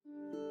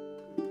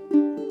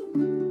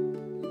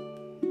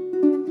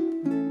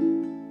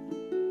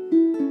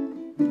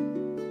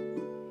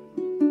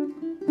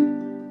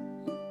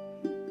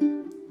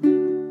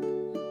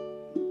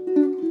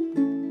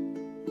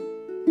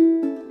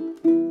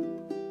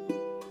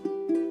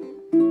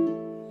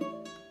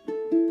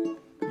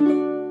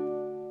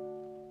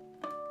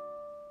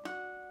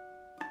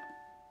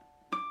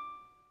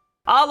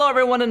Hello,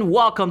 everyone, and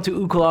welcome to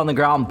Ukula on the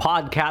Ground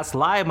Podcast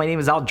Live. My name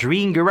is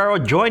Aldrin Guerrero.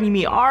 Joining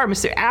me are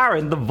Mr.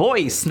 Aaron, the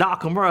voice,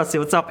 Nakamura. Say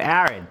what's up,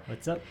 Aaron.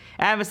 What's up?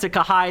 And Mr.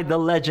 Kahai, the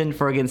legend,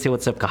 Fergan. Say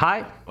what's up,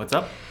 Kahai. What's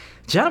up?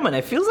 Gentlemen,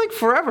 it feels like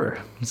forever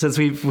since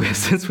we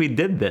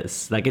did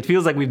this. Like, it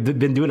feels like we've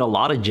been doing a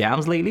lot of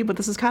jams lately, but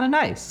this is kind of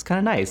nice. It's kind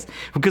of nice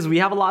because we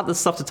have a lot of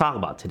stuff to talk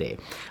about today.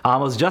 I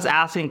was just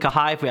asking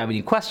Kahai if we have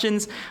any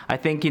questions. I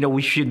think,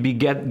 we should be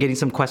getting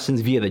some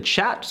questions via the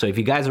chat. So if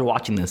you guys are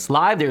watching this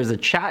live, there's a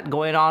chat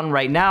going on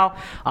right now.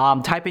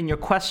 Type in your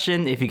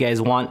question if you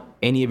guys want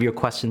any of your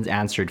questions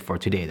answered for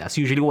today. That's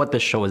usually what the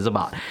show is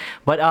about.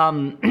 But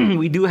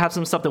we do have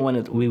some stuff that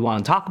we want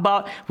to talk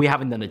about. We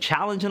haven't done a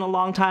challenge in a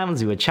long time.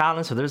 Let's do a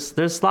challenge. So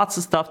there's lots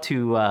of stuff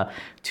to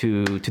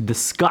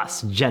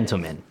discuss,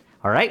 gentlemen.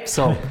 All right.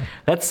 So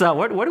let's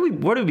where do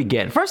we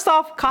begin? First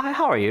off, Kai,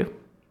 how are you?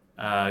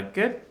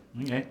 Good.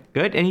 Okay.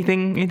 Good.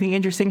 Anything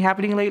interesting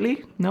happening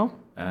lately? No.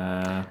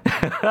 No.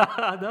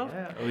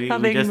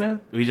 Yeah,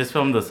 we just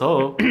filmed the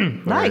solo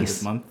nice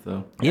this month.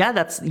 So yeah,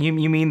 that's you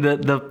mean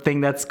the thing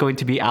that's going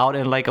to be out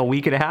in like a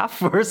week and a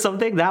half or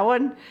something? That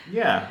one?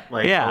 Yeah,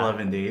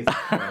 11 days.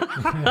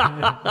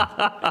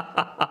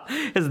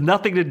 Has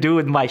nothing to do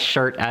with my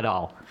shirt at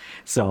all.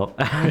 So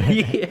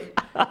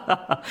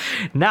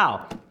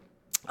now.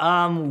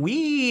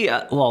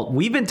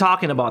 We've been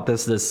talking about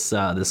this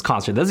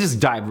concert. Let's just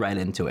dive right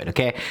into it,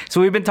 okay? So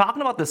we've been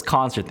talking about this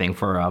concert thing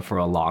for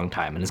a long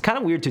time, and it's kind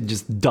of weird to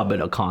just dub it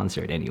a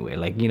concert anyway.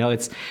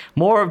 It's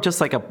more of just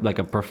like a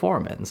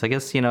performance. I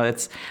guess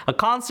it's a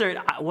concert.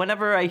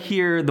 Whenever I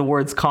hear the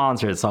words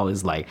concert, it's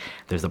always like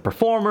there's the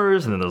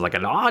performers and then there's like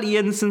an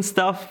audience and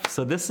stuff.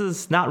 So this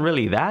is not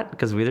really that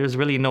because there's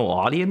really no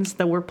audience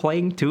that we're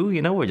playing to.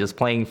 We're just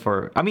playing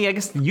for. I mean, I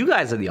guess you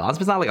guys are the audience,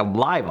 but it's not like a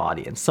live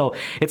audience. So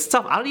it's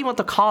tough. I don't even know what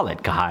to call it,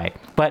 Kahai.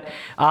 But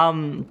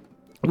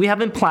we have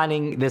been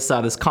planning this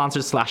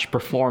concert /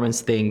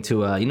 performance thing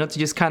to to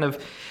just kind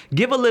of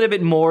give a little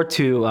bit more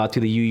to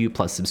the UU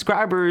Plus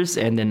subscribers,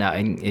 and then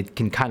and it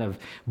can kind of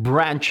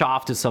branch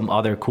off to some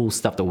other cool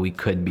stuff that we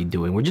could be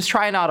doing. We're just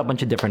trying out a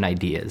bunch of different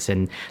ideas,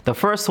 and the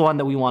first one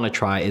that we want to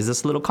try is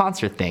this little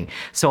concert thing.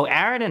 So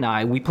Aaron and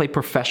I, we play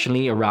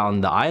professionally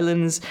around the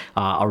islands,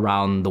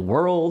 around the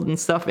world and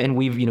stuff, and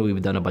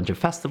we've done a bunch of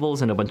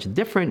festivals and a bunch of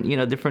different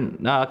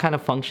kind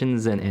of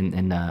functions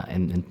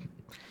and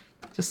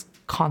just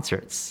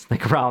concerts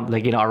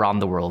around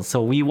the world.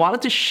 So we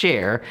wanted to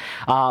share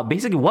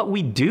basically what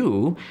we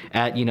do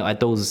at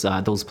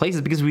those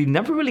places, because we've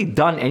never really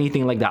done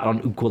anything like that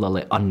on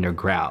Ukulele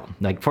Underground.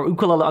 Like for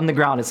Ukulele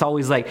Underground, it's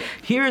always like,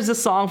 here's a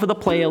song for the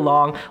play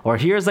along, or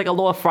here's like a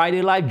little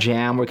Friday live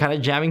jam. We're kind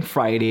of jamming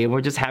Friday and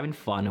we're just having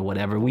fun or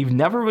whatever. We've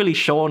never really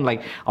shown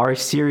like our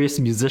serious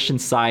musician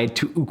side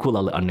to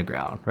Ukulele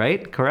Underground,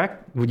 right?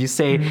 Correct? Would you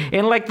say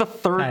in like the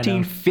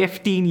 13,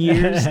 15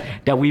 years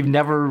that we've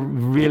never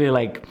really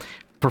like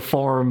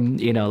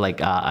performed, like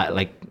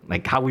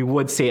how we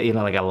would say it,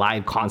 like a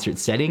live concert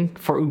setting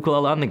for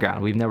Ukulele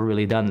Underground. We've never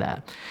really done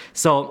that.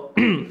 So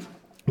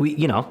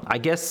we, I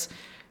guess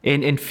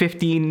in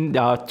 14,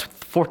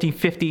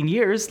 15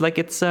 years, like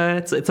it's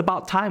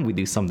about time we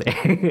do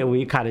something.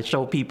 We kind of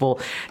show people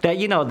that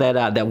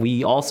that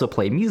we also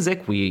play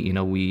music. We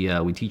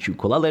teach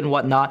ukulele and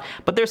whatnot.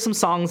 But there's some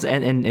songs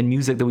and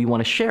music that we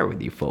want to share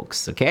with you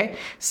folks. Okay,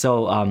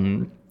 so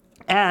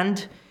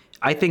and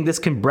I think this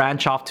can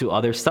branch off to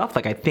other stuff.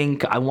 Like I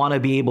think I want to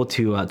be able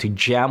to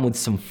jam with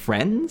some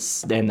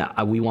friends, and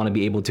we want to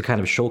be able to kind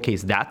of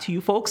showcase that to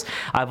you folks.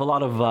 I have a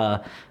lot of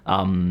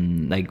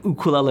like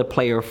ukulele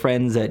player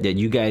friends that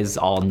you guys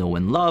all know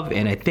and love,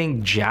 and I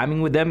think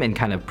jamming with them and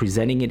kind of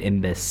presenting it in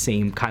the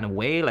same kind of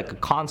way, like a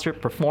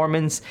concert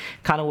performance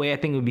kind of way, I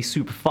think would be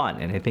super fun.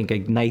 And I think a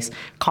nice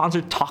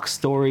concert talk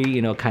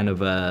story, kind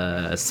of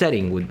a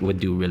setting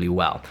would do really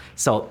well.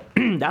 So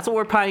that's what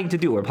we're planning to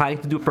do. We're planning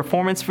to do a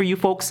performance for you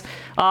folks.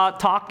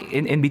 Talk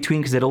in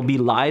between, because it'll be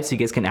live, so you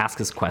guys can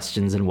ask us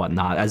questions and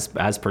whatnot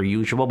as per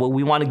usual. But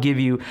we want to give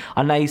you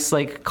a nice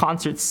like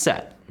concert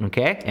set,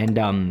 okay?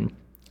 And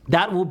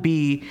that will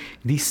be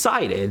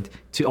decided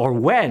or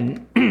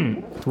when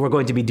we're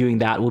going to be doing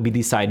that will be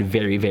decided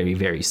very, very,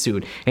 very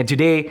soon. And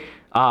today,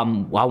 I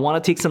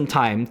want to take some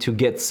time to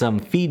get some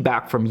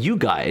feedback from you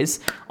guys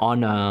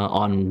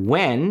on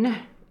when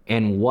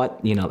and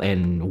what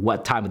and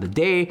what time of the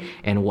day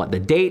and what the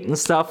date and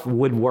stuff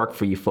would work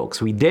for you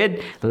folks. We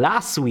did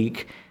last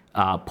week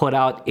put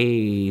out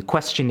a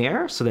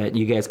questionnaire so that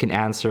you guys can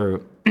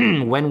answer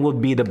when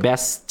would be the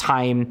best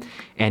time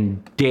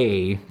and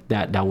day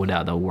that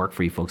would work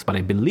for you folks. But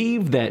I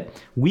believe that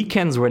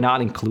weekends were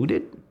not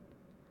included.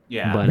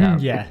 Yeah.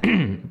 But yeah.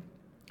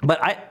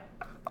 But I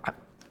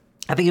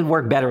think it'd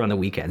work better on the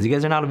weekends. You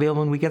guys are not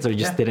available on weekends, or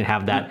just didn't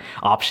have that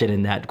option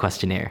in that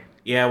questionnaire?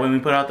 Yeah, when we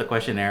put out the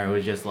questionnaire, it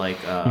was just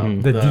like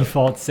the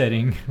default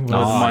setting was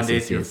Monday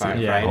through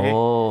Friday.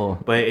 Oh.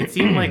 But it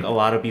seemed like a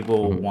lot of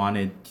people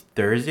wanted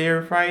Thursday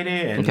or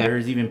Friday, and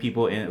there's even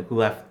people who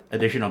left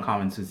additional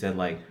comments who said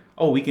like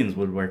weekends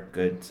would work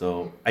good.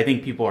 So I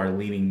think people are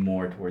leaning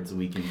more towards the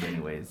weekends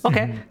anyways.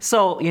 Okay,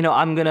 so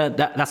I'm gonna.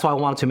 That's why I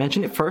wanted to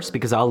mention it first,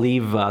 because I'll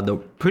leave the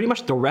pretty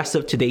much the rest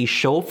of today's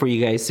show for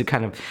you guys to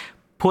kind of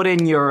put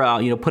in your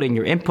put in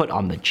your input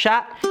on the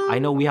chat. I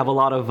know we have a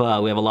lot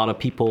of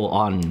people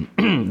on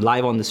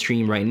live on the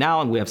stream right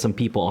now, and we have some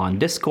people on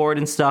Discord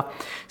and stuff.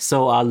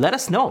 So let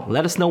us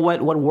know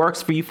what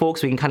works for you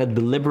folks. We can kind of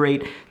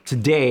deliberate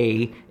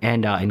today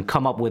and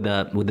come up with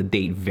a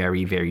date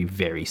very, very,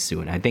 very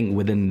soon. I think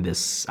within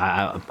this,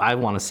 I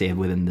want to say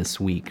within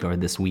this week or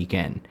this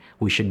weekend,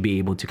 we should be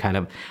able to kind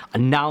of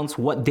announce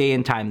what day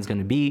and time is going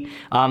to be.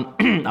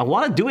 I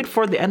want to do it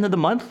for the end of the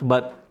month,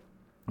 but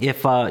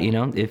if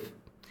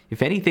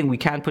anything, we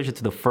can push it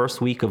to the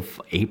first week of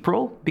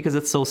April because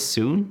it's so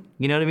soon.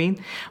 You know what I mean?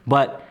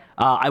 But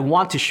I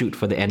want to shoot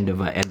for the end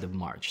of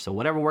March. So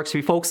whatever works for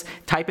you folks,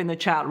 type in the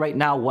chat right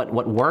now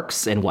what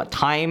works and what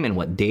time and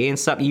what day and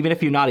stuff. Even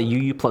if you're not a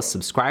UU Plus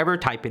subscriber,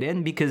 type it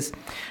in, because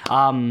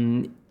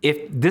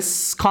if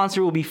this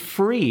concert will be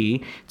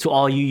free to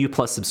all UU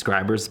Plus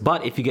subscribers,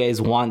 but if you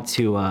guys want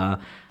to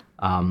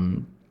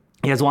attend,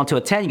 you guys want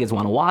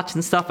to watch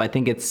and stuff, I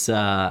think it's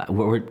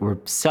we're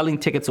selling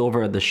tickets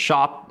over at the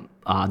shop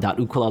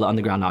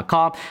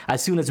 .ukuleleunderground.com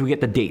as soon as we get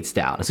the dates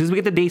down. As soon as we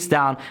get the dates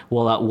down,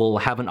 we'll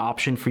have an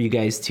option for you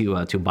guys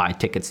to buy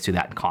tickets to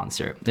that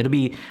concert. It'll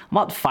be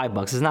about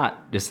 $5.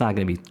 It's not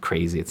gonna be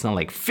crazy. It's not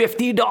like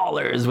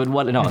 $50 with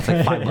what? No, it's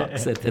like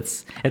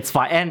 $5. It's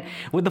fine. And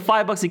with the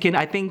 $5, you can,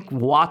 I think,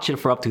 watch it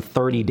for up to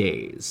 30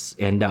 days.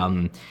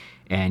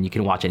 And you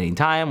can watch it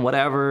anytime,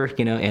 whatever,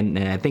 and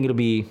I think it'll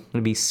be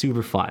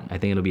super fun. I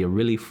think it'll be a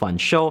really fun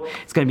show.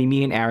 It's gonna be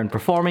me and Aaron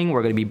performing.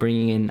 We're gonna be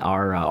bringing in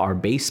our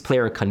bass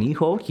player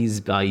Kaniho. He's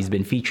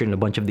been featured in a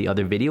bunch of the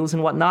other videos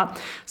and whatnot.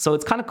 So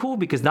it's kind of cool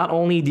because not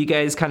only do you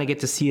guys kind of get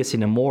to see us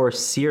in a more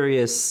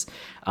serious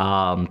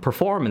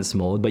performance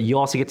mode, but you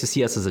also get to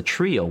see us as a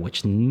trio,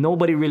 which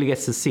nobody really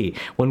gets to see.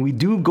 When we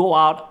do go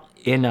out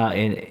in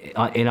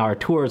our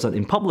tours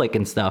in public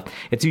and stuff,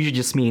 it's usually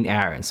just me and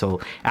Aaron. So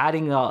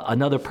adding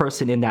another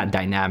person in that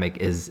dynamic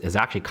is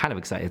actually kind of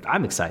exciting.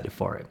 I'm excited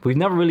for it. We've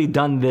never really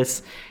done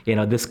this,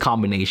 this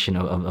combination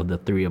of the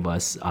three of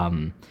us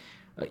for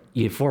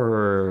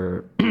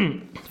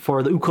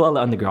the Ukulele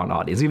Underground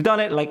audience. We've done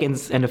it like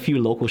in a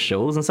few local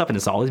shows and stuff, and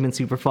it's always been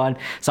super fun.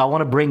 So I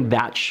want to bring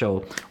that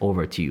show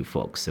over to you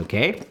folks.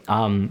 Okay.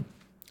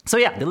 So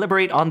yeah,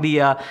 deliberate on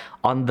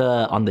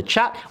the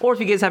chat, or if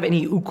you guys have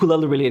any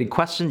ukulele related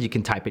questions, you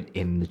can type it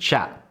in the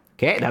chat.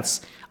 Okay,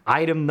 that's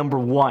item number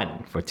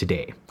 1 for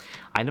today.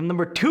 Item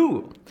number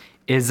 2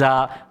 is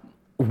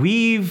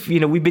we've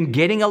been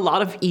getting a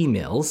lot of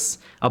emails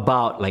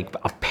about like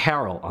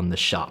apparel on the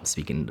shop.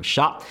 Speaking of the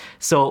shop,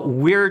 so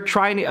we're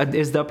trying to.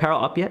 Is the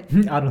apparel up yet?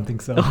 I don't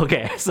think so.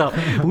 Okay, so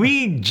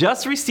we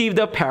just received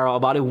the apparel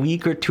about a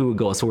week or two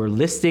ago. So we're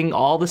listing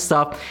all the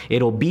stuff.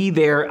 It'll be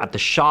there at the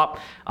shop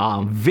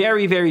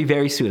very, very,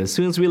 very soon. As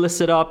soon as we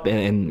list it up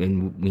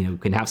and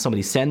can have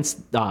somebody send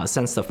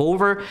stuff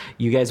over,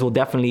 you guys will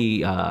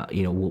definitely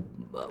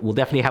we'll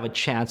definitely have a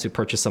chance to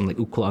purchase some like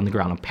Ukulele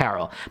Underground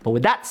apparel. But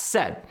with that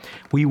said,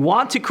 we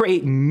want to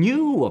create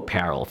new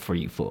apparel for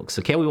you folks.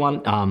 Okay, we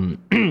want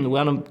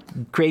to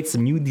create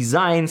some new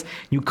designs,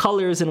 new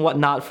colors and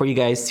whatnot for you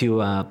guys to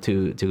go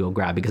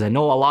grab, because I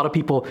know a lot of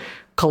people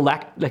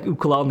collect like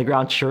Ukulele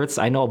Underground shirts.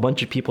 I know a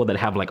bunch of people that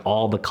have like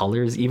all the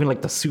colors, even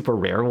like the super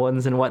rare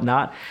ones and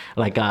whatnot.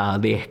 Like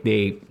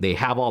they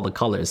have all the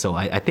colors. So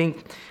I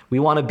think we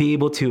want to be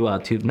able to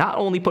not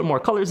only put more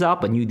colors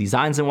out, but new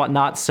designs and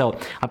whatnot. So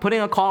I'm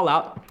putting a call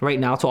out right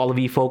now to all of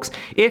you folks.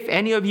 If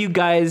any of you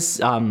guys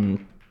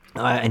and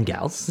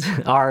gals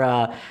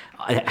are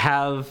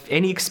have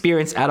any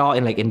experience at all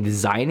in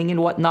designing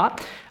and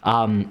whatnot,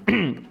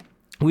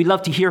 we'd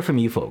love to hear from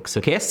you folks.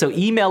 Okay, so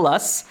email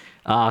us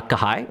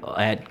Kahai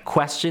at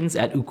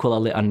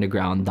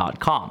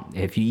questions@ukuleleunderground.com.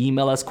 If you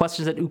email us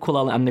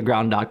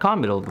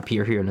questions@ukuleleunderground.com, it'll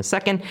appear here in a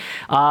second.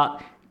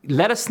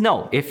 Let us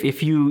know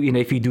if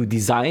you do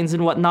designs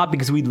and whatnot,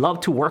 because we'd love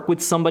to work with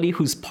somebody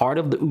who's part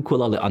of the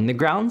Ukulele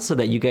Underground, so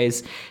that you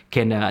guys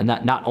can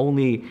not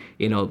only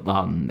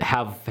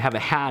have a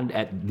hand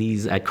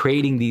at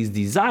creating these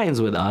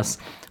designs with us,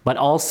 but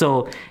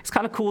also it's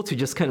kind of cool to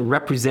just kind of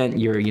represent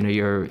your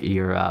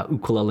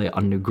Ukulele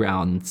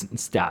Underground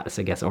status,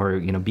 I guess,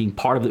 or being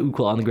part of the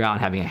Ukulele Underground,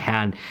 having a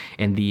hand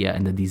in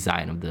the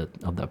design of the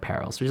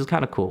apparel, which is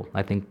kind of cool.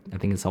 I think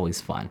it's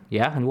always fun.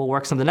 Yeah, and we'll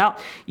work something out.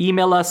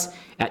 Email us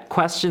at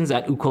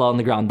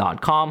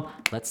questions@ukuleleunderground.com.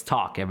 Let's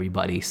talk,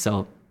 everybody.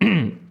 So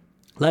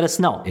let us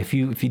know if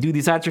you do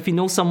designs, or if you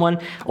know someone,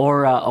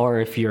 or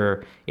if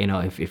your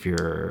if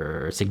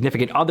your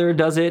significant other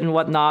does it and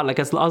whatnot. Like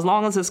as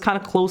long as it's kind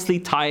of closely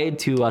tied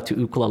to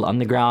Ukulele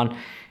Underground,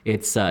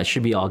 it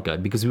should be all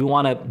good, because we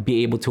want to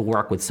be able to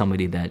work with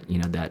somebody that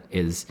that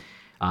is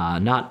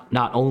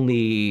not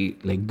only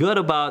like good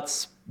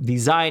about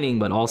designing,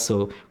 but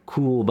also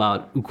cool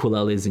about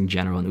ukuleles in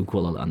general and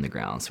Ukulele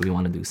Underground. So we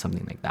want to do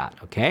something like that,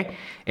 okay?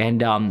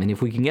 And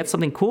if we can get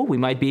something cool, we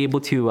might be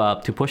able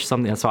to push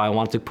something. So I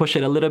want to push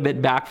it a little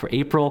bit back for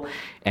April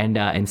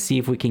and see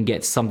if we can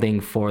get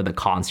something for the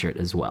concert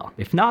as well.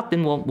 If not,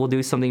 then we'll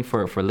do something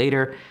for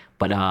later.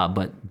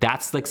 But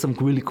that's like some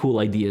really cool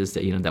ideas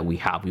that we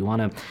have. We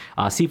want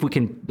to see if we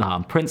can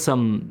print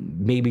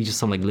maybe just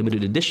some like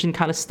limited edition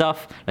kind of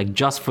stuff, like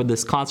just for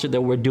this concert that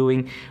we're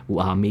doing.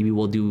 Maybe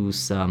we'll do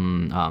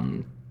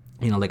some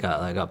like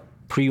a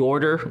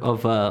pre-order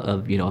of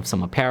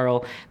some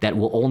apparel that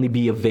will only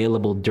be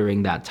available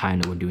during that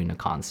time that we're doing the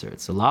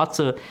concert. So lots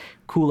of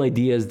cool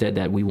ideas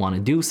that we want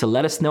to do. So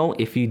let us know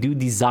if you do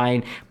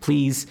design.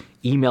 Please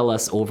email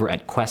us over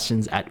at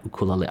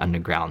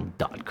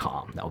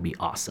questions@ukuleleunderground.com. That would be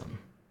awesome.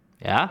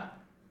 Yeah.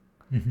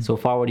 So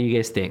far, what do you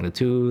guys think? The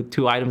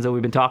two items that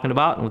we've been talking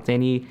about. I've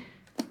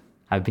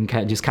been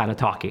just kind of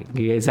talking.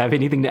 Do you guys have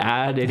anything to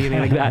add? Anything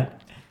like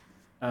that?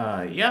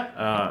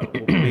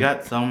 We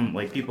got some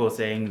like people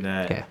saying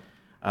that Okay.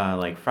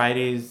 like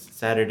Fridays,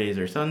 Saturdays,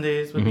 or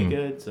Sundays would be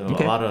good. So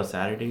Okay. a lot of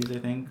Saturdays, I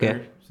think, Okay.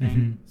 are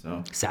saying.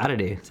 So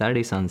Saturday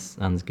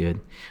sounds good.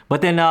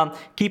 But then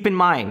keep in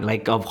mind,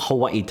 like, of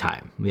Hawaii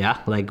time, yeah,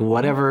 like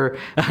whatever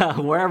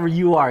wherever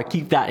you are,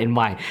 keep that in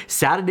mind.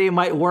 Saturday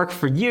might work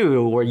for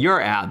you where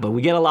you're at, but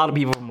we get a lot of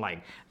people from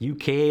like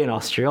UK and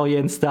Australia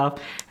and stuff,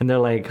 and they're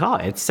like, oh,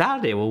 it's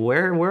Saturday. Well,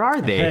 where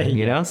are they?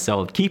 You know,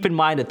 so keep in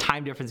mind the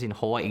time difference in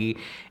Hawaii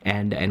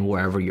and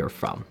wherever you're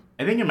from.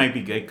 I think it might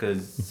be good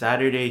because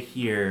Saturday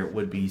here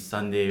would be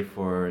Sunday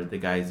for the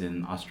guys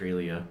in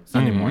Australia.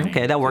 Sunday morning.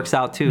 Okay, that works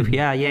out too.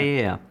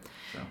 Yeah.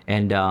 So.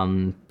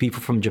 And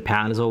people from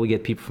Japan as well. We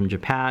get people from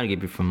Japan. We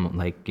get people from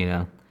like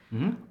a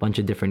bunch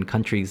of different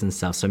countries and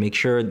stuff. So make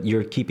sure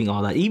you're keeping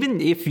all that. Even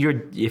if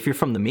you're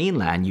from the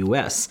mainland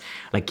U.S.,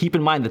 like keep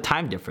in mind the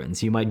time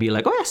difference. You might be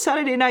like, oh yeah,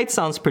 Saturday night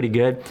sounds pretty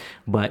good,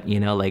 but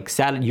like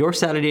your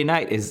Saturday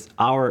night is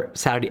our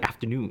Saturday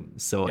afternoon.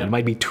 So it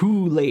might be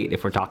too late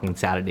if we're talking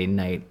Saturday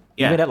night.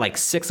 Yeah. Even at like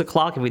 6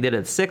 o'clock, if we did it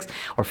at 6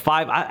 or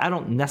 5, I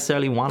don't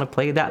necessarily want to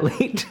play that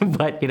late,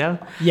 but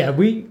Yeah,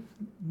 we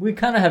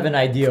kind of have an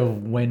idea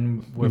of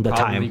when we're The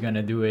probably time.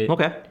 gonna do it.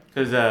 Okay.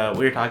 Because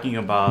we were talking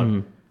about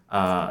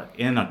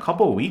in a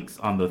couple of weeks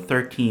on the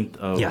 13th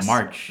of Yes.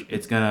 March,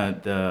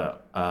 the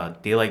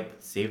daylight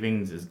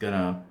savings is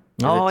gonna.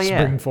 Oh it's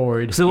yeah. Bring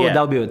forward. So Yeah.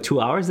 that'll be what,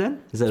 2 hours then?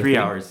 Is that 3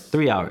 hours.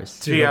 3 hours.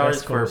 To 3 the hours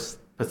West for Coast.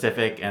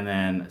 Pacific and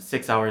then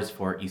 6 hours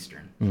for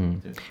Eastern.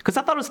 Because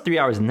I thought it was 3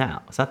 hours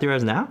now. Is that 3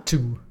 hours now?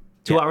 2.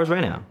 2 Yeah. hours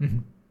right now.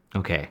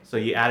 Okay. So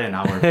you add an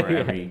hour for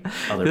every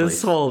other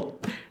This place.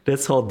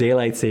 this whole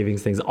daylight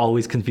savings thing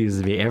always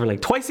confuses me. Every like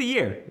twice a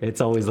year,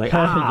 it's always like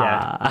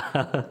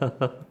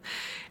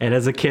And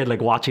as a kid,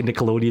 like watching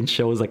Nickelodeon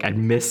shows, like I'd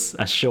miss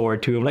a show or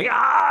two. I'm like,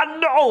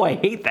 no, I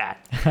hate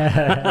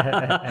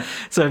that.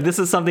 So if this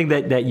is something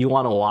that you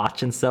want to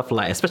watch and stuff,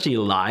 like especially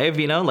live,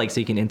 like so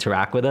you can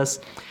interact with us,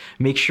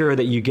 make sure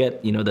that you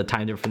get the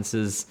time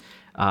differences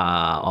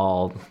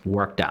all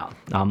worked out.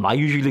 I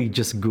usually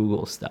just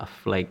Google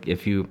stuff. Like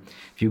if you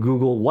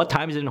Google what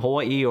time is it in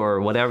Hawaii or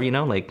whatever,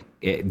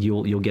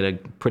 you'll get a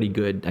pretty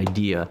good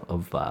idea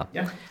of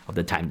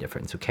the time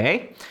difference.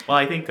 Okay. Well,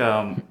 I think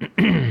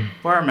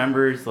for our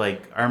members,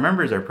 like our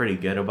members are pretty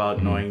good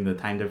about knowing the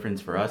time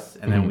difference for us,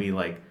 and then we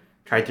like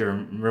try to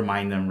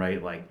remind them,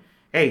 right? Like,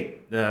 hey,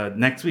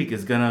 next week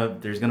there's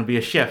gonna be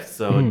a shift,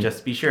 so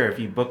just be sure if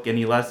you book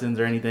any lessons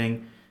or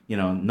anything,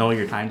 know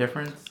your time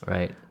difference.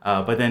 Right.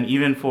 But then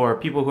even for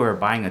people who are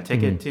buying a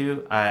ticket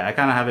too, I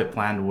kind of have it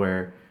planned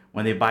where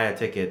when they buy a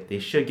ticket, they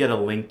should get a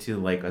link to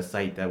like a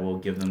site that will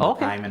give them the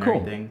time and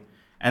everything.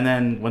 And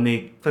then when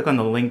they click on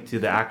the link to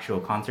the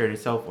actual concert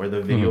itself or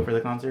the video for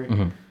the concert,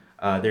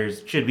 there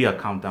should be a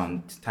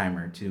countdown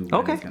timer to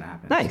when it's going to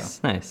happen.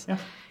 Nice. Yeah.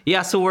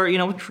 Yeah, so we're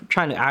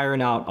trying to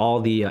iron out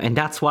all the and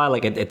that's why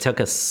like it took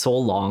us so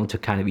long to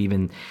kind of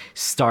even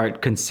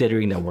start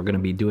considering that we're gonna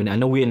be doing it. I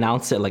know we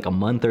announced it like a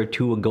month or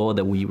two ago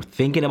that we were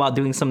thinking about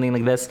doing something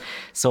like this.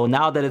 So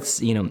now that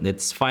it's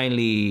it's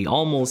finally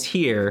almost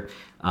here,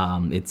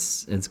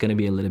 it's gonna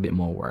be a little bit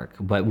more work.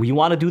 But we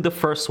want to do the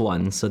first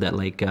one so that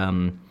like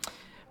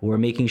we're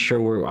making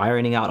sure we're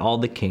ironing out all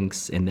the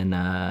kinks, and then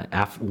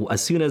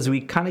as soon as we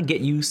kind of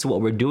get used to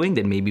what we're doing,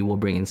 then maybe we'll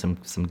bring in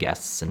some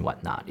guests and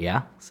whatnot.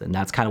 Yeah, so and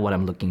that's kind of what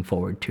I'm looking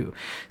forward to.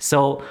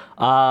 So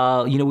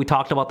we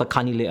talked about the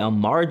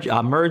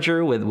Kanilea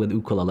merger with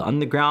Ukulele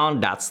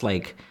Underground. That's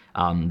like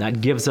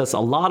that gives us a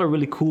lot of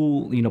really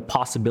cool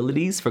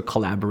possibilities for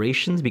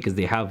collaborations because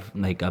they have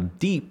like a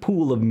deep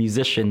pool of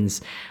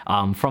musicians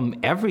from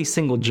every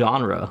single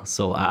genre.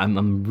 So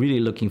I'm really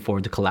looking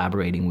forward to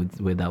collaborating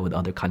with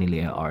other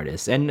Kanilea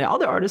artists and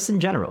other artists in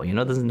general. It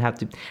doesn't have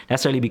to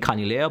necessarily be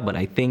Kanilea, but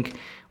I think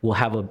we'll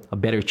have a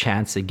better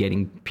chance at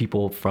getting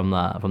people from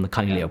the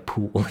Kanilea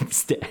pool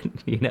instead.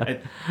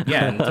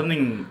 Yeah, and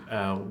something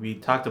we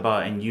talked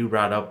about and you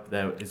brought up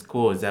that is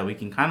cool is that we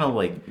can kind of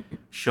like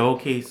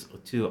showcase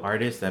to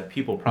artists that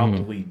people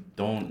probably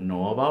don't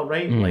know about,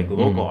 right? Like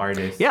local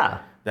artists. Yeah.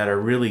 that are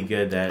really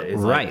good. That is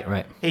right,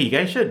 right. Hey, you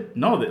guys should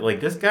know that like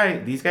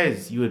these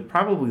guys you would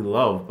probably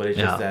love, but it's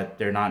just that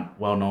they're not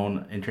well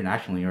known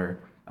internationally or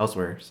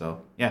elsewhere.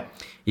 So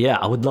yeah,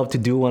 I would love to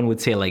do one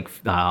with say like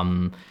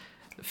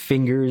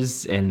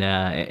fingers and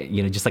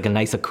just like a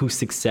nice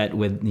acoustic set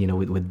with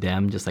with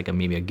them, just like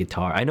maybe a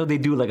guitar. I know they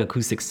do like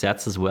acoustic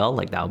sets as well,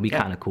 like that would be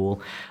kind of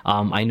cool.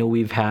 I know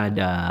we've had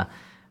a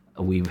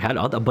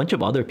bunch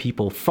of other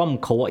people from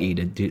Kauai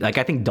to do, like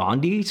I think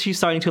Dondi, she's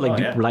starting to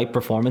do live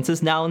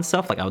performances now and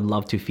stuff. Like I would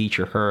love to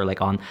feature her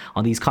like on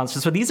these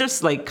concerts. So these are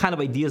like kind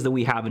of ideas that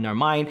we have in our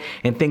mind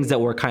and things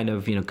that we're kind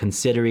of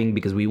considering,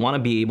 because we want to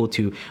be able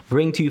to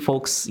bring to you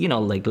folks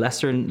like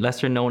lesser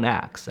known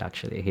acts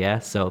actually. Yeah.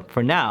 So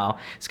for now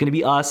it's going to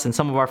be us and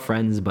some of our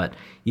friends, but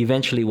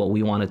eventually what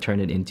we want to turn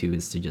it into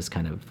is to just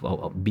kind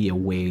of be a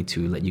way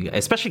to let you guys,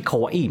 especially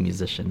Kauai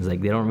musicians,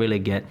 like they don't really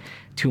get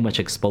too much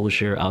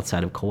exposure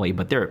outside of Kauai,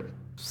 but they're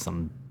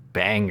some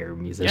banger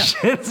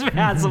musicians,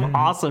 man, some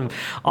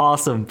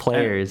awesome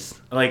players.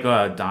 And like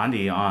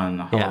Dondi on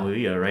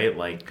Hallelujah, right?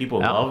 Like people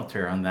loved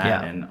her on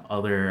that and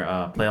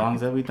other play-alongs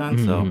that we've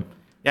done. So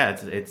yeah,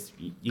 it's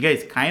you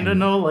guys kind of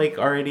know like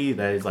already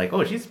that it's like,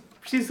 oh,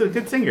 she's a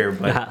good singer,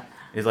 but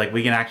it's like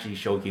we can actually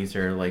showcase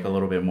her like a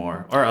little bit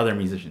more, or other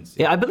musicians.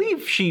 Yeah, I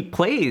believe she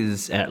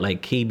plays at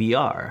like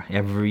KBR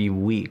every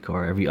week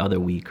or every other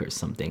week or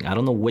something. I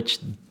don't know which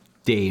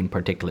day in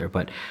particular,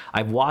 but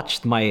I've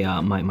watched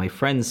my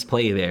friends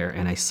play there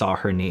and I saw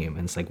her name,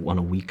 and it's like on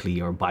a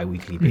weekly or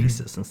bi-weekly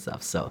basis and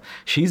stuff. So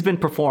she's been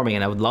performing,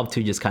 and I would love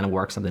to just kind of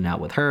work something out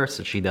with her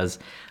so she does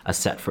a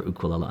set for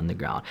Ukulele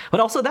Underground.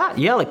 But also that,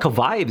 like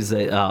Kavibes,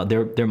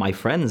 they're my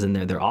friends and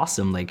they're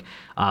awesome. Like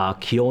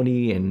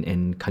Keone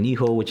and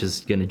Kaniho, which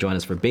is gonna join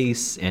us for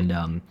bass, and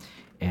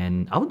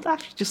I would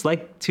actually just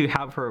like to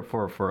have her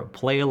for a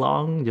play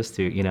along, just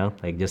to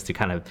just to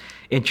kind of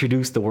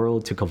introduce the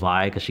world to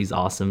Kawai, because she's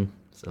awesome.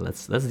 So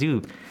let's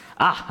do.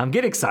 I'm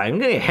getting excited. I'm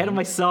getting ahead of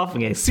myself. I'm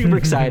getting super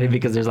excited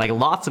because there's like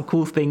lots of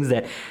cool things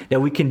that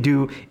we can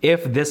do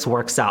if this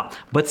works out.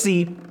 But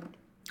see,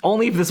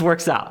 only if this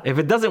works out. If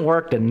it doesn't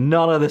work, then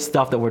none of the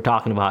stuff that we're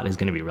talking about is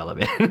going to be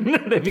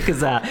relevant.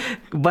 Because,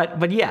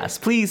 but yes,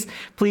 please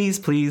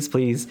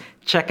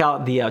check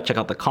out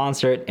the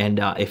concert. And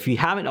if you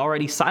haven't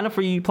already, sign up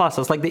for UU Plus.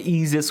 That's like the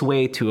easiest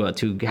way to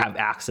have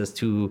access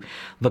to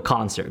the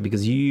concert,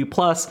 because UU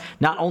Plus,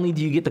 not only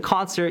do you get the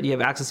concert, you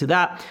have access to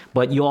that,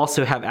 but you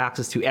also have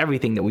access to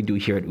everything that we do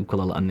here at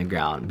Ukulele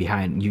Underground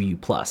behind UU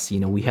Plus.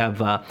 We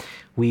have.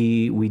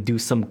 We do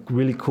some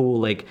really cool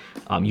like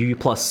UU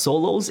Plus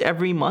solos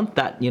every month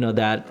that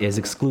is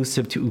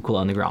exclusive to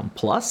Ukulele Underground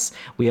Plus.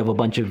 We have a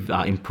bunch of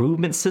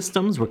improvement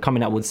systems. We're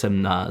coming out with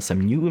some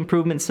new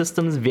improvement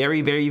systems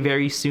very, very,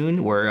 very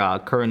soon. We're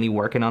currently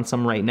working on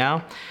some right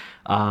now.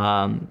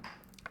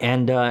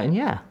 And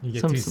yeah, you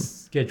get to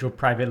schedule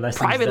private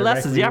lessons.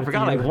 I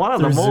forgot like one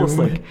of the most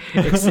like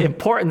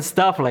important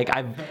stuff. Like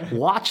I've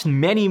watched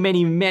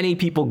many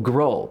people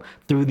grow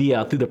through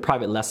the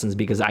private lessons,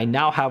 because I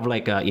now have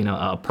like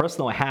a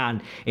personal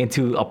hand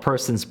into a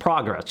person's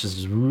progress, which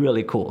is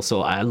really cool.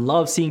 So I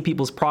love seeing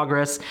people's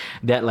progress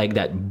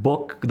that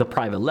book the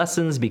private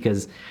lessons,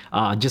 because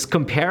just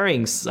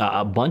comparing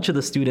a bunch of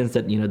the students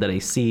that I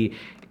see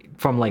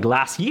from like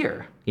last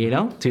year,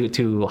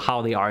 to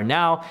how they are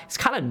now, it's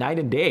kind of night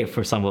and day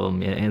for some of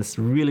them, and it's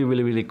really,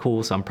 really, really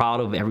cool. So I'm proud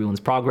of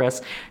everyone's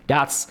progress.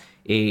 That's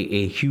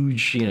a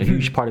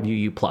huge part of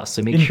UU Plus.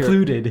 So make sure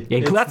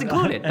that's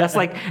included. That's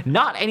like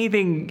not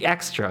anything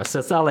extra. So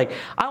it's not like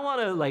I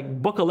want to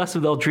like book a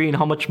lesson with Eldrine.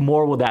 How much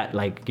more will that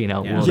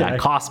will that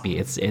cost me?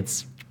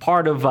 It's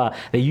part of the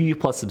UU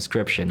Plus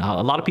subscription.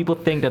 A lot of people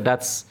think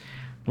that's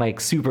like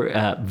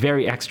super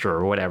very extra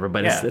or whatever,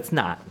 but it's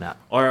not. No.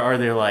 Or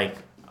they're like,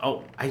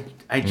 oh,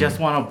 I just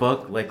want to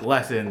book like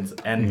lessons,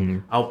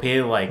 and I'll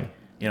pay like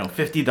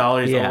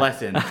 $50 a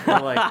lesson. We're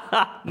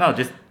like, no,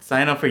 just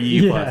sign up for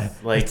UU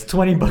Plus. Like it's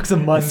 $20 a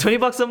month. It's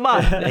 $20 a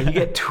month, and you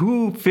get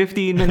two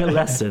 15-minute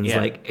lessons.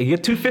 Like you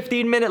get two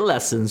 15-minute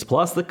lessons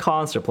plus the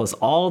concert, plus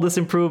all this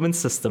improvement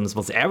systems,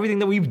 plus everything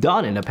that we've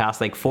done in the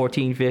past like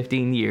 14,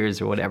 15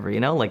 years or whatever.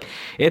 Like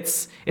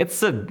it's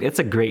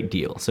a great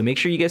deal. So make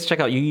sure you guys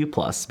check out UU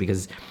Plus,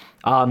 because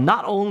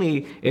not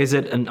only is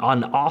it an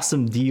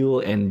awesome deal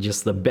and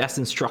just the best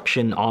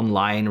instruction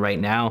online right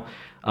now,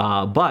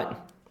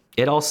 but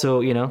it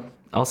also,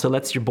 also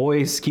lets your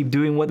boys keep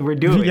doing what we're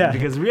doing,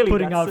 because really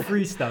putting out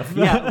free stuff.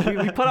 we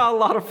put out a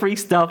lot of free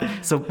stuff.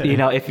 So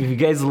if you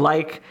guys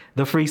like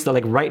the free stuff,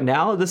 like right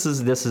now, this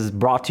is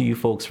brought to you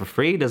folks for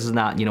free. This is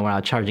not, we're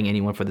not charging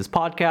anyone for this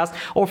podcast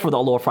or for the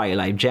Aloha Friday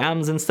Live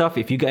jams and stuff.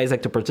 If you guys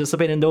like to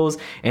participate in those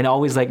and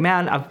always like,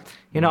 man,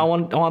 I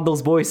want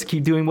those boys to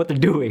keep doing what they're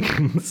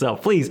doing. So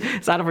please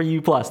sign up for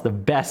UU Plus, the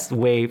best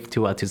way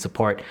to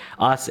support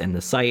us and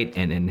the site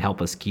and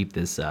help us keep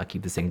this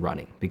thing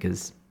running,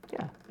 because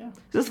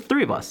it's just the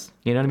three of us.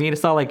 You know what I mean?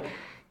 It's not like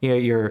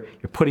you're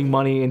putting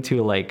money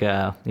into like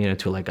to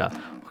like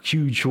a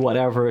huge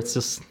whatever. It's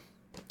just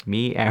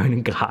me, Aaron,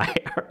 and Guy,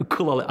 our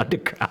Ukulele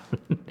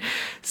Underground.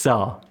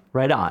 So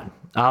right on.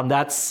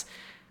 That's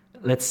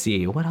let's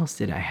see. What else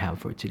did I have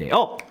for today?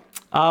 Oh,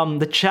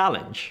 the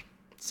challenge.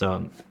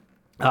 So,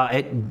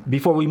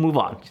 before we move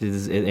on,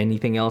 is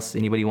anything else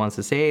anybody wants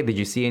to say? Did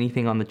you see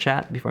anything on the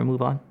chat before I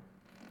move on?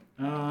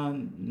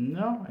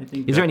 No, I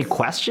think. Is there any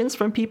questions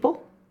from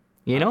people?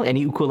 You know, any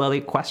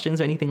ukulele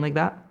questions or anything like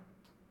that?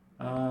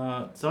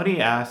 Somebody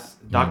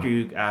asked, Dr.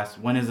 Yuk asked,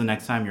 when is the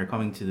next time you're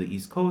coming to the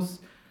East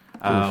Coast?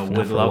 Oof,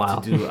 Would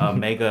love to do a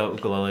mega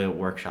ukulele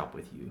workshop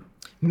with you.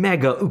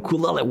 Mega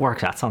ukulele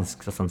workshop.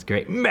 That sounds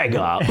great.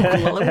 Mega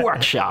ukulele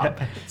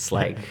workshop. It's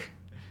like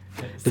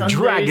the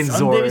Dragon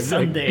Zord.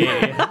 Sunday.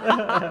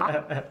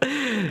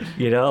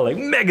 You know, like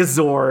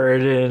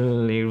Megazord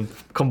and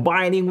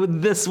combining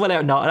with this,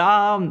 whatever.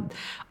 No,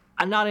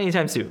 not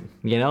anytime soon.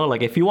 You know,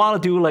 like if you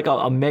want to do like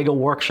a mega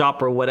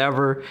workshop or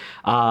whatever,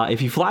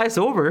 if you fly us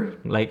over,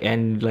 like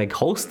and like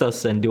host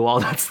us and do all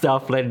that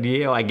stuff, then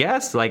I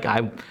guess like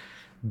I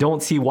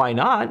don't see why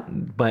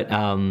not. But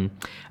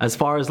as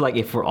far as like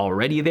if we're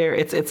already there,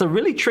 it's a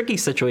really tricky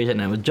situation.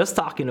 I was just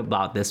talking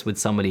about this with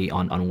somebody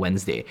on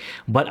Wednesday.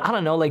 But I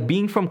don't know, like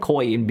being from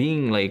Kauai and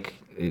being like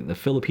the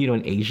Filipino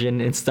and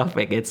Asian and stuff,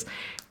 like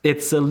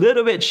it's a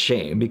little bit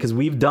shame because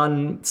we've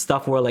done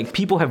stuff where like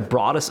people have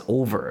brought us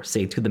over,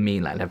 say to the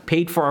mainland, have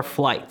paid for our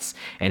flights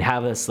and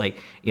have us like,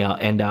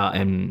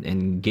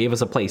 and gave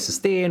us a place to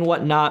stay and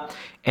whatnot.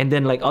 And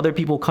then like other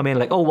people come in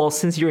like, oh, well,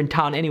 since you're in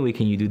town anyway,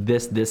 can you do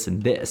this, this,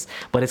 and this?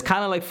 But it's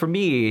kind of like for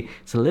me,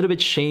 it's a little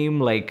bit shame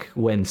like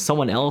when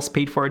someone else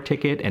paid for a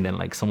ticket and then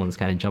like someone's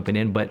kind of jumping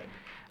in. But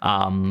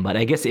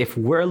I guess if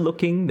we're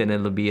looking, then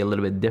it'll be a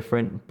little bit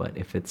different. But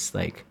if it's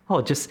like,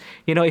 oh, just,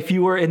 if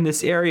you were in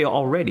this area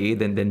already,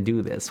 then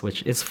do this,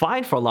 which is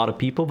fine for a lot of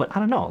people. But I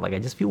don't know, like I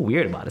just feel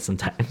weird about it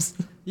sometimes.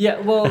 Yeah,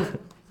 well,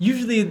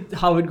 usually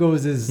how it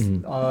goes is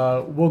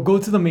we'll go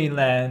to the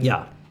mainland.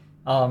 Yeah.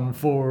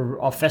 For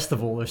a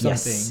festival or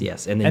something.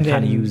 Yes. And then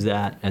kind of use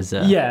that as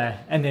a... Yeah,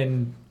 and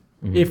then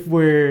if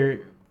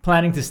we're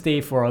planning to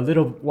stay for a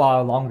little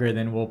while longer,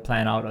 then we'll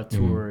plan out a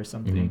tour or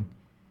something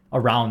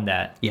around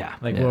that. Yeah.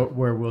 Like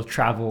where we'll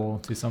travel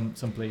to some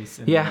place.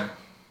 And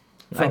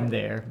from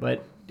there.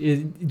 But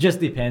it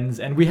just depends.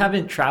 And we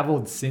haven't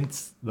traveled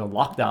since the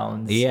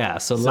lockdowns. Yeah,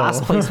 so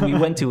last place we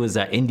went to was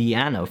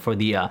Indiana for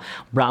the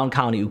Brown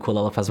County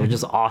Ukulele Festival, which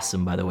is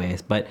awesome, by the way.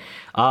 But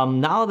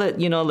now that,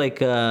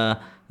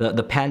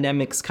 the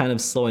pandemic's kind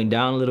of slowing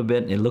down a little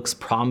bit. It looks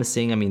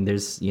promising. I mean,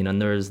 there's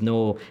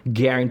no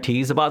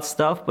guarantees about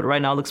stuff, but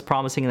right now it looks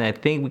promising, and I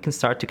think we can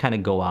start to kind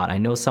of go out. I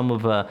know some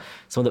of the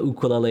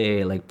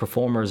ukulele like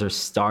performers are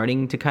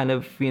starting to kind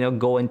of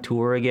go and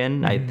tour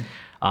again.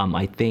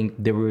 I think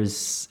there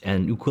was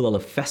an ukulele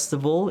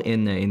festival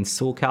in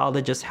SoCal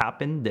that just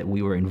happened that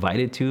we were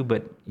invited to,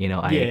 but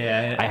I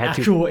had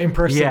actual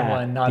in-person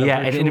one, not a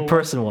virtual an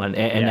in-person one,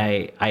 and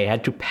I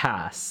had to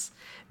pass.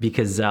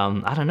 Because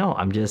I don't know,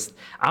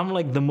 I'm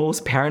like the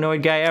most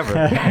paranoid guy ever.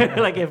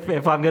 Like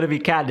if I'm gonna be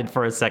candid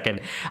for a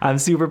second, I'm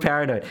super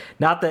paranoid.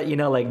 Not that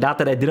not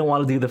that I didn't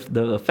want to do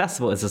the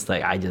festival. It's just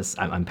like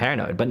I'm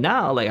paranoid. But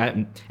now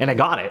I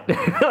got it.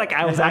 Like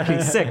I was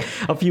actually sick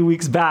a few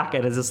weeks back,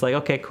 and it's just like,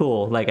 okay,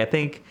 cool. Like I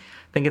think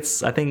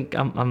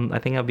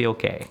I'll be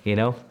okay.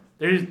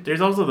 There's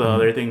also the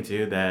other thing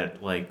too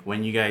that like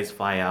when you guys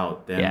fly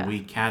out, then we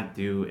can't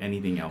do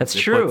anything else. That's it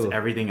true. Puts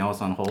everything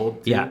else on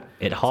hold too. Yeah,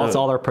 it halts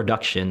all our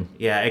production.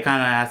 Yeah, it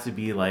kind of has to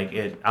be like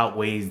it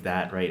outweighs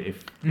that, right?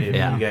 If you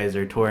guys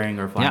are touring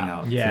or flying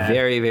out. Yeah, it's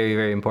very, very,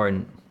 very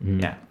important.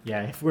 Yeah.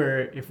 If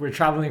we're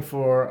traveling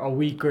for a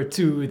week or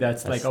two,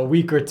 that's like a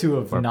week or two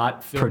of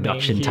not filming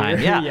production here. time.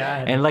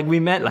 Yeah. And like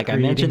I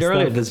mentioned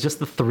earlier, there's just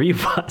the three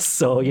of us.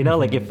 So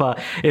like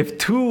if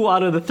two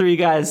out of the three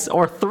guys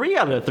or three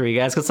out of the three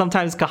guys, because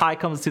sometimes Kahai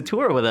comes to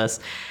tour with us.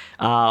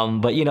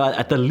 But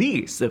at the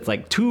least it's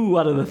like two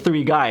out of the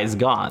three guys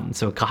gone.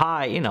 So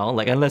Kahai,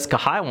 like unless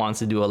Kahai wants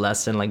to do a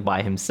lesson like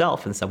by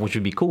himself and stuff, which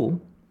would be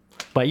cool.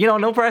 But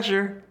no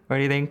pressure or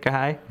anything,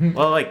 Kahai.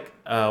 Well, like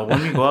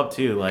when we go up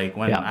too, like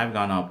when I've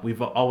gone up,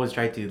 we've always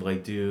tried to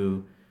like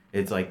do.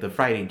 It's like the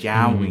Friday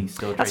jam. We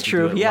still try to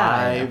do it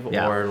live,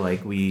 or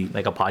like we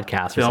like a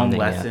podcast, film or something,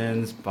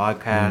 lessons,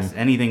 podcasts,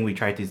 anything we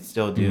try to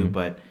still do.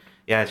 But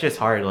it's just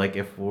hard. Like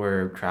if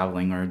we're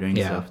traveling or doing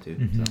stuff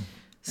too.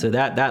 So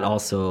that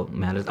also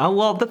matters.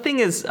 Well, the thing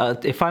is,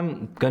 if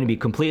I'm going to be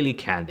completely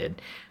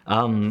candid,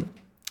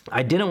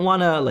 I didn't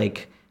want to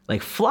like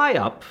fly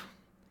up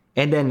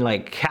and then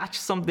like catch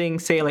something,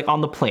 say like on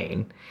the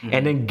plane,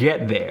 and then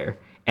get there.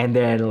 And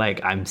then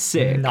like I'm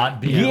sick. Not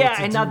be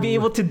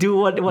able to do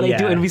what I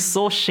do, and be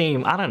so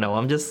shame. I don't know.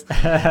 I'm just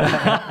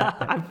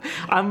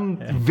I'm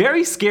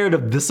very scared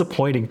of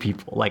disappointing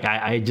people. Like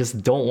I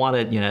just don't want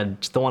to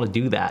just don't want to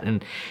do that.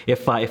 And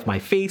if my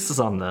face is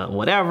on the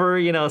whatever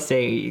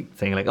saying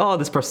like, oh,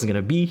 this person's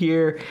gonna be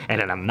here,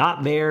 and then I'm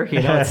not there.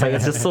 It's like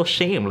it's just so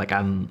shame. Like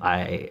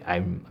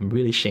I'm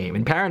really shame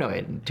and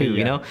paranoid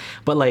too.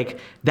 But like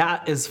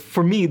that is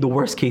for me the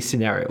worst case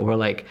scenario where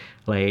like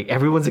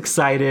everyone's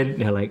excited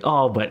and they're like,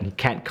 oh, but he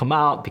can't come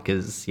out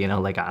because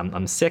like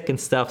I'm sick and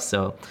stuff.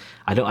 So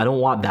I don't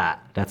want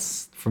that.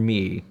 That's for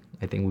me.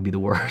 I think would be the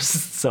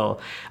worst. So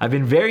I've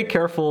been very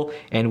careful,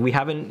 and we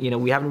haven't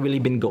really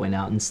been going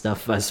out and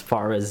stuff as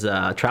far as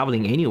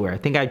traveling anywhere. I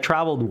think I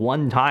traveled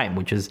one time,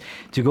 which is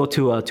to go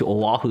to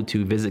Oahu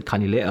to visit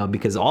Kanilea,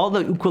 because all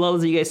the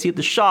ukuleles that you guys see at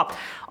the shop,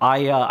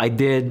 I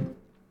did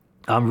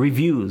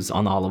reviews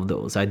on all of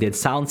those. I did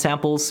sound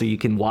samples, so you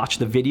can watch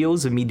the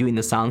videos of me doing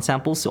the sound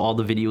samples. So all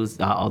the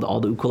videos, all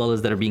the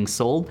ukuleles that are being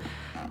sold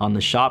on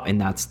the shop, and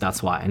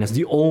that's why. And it's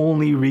the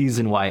only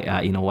reason why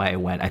why I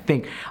went. I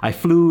think I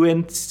flew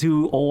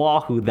into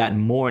Oahu that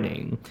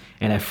morning,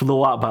 and I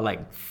flew out by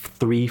like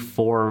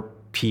 3-4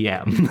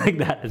 p.m. like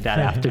that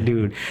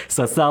afternoon.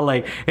 So it's not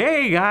like,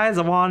 hey guys,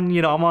 I'm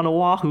on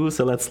Oahu,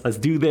 so let's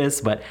do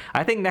this. But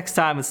I think next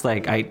time it's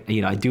like I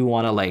do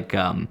want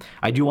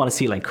to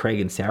see like Craig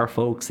and Sarah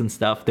folks and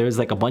stuff. There's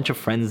like a bunch of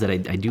friends that I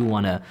do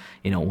want to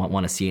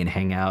see and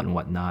hang out and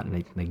whatnot,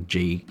 like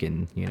Jake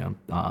and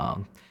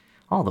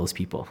all those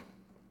people.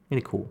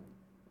 Really cool.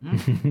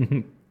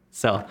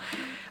 So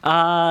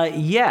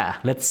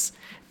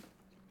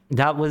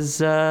that was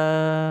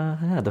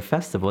the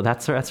festival.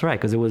 That's right,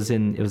 because it was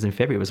in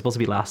February. It was supposed to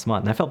be last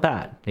month, and I felt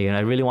bad. I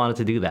really wanted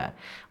to do that,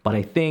 but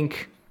I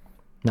think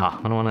I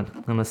don't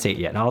want to say it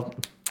yet.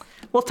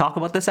 We'll talk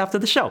about this after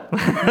the show.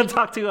 I'll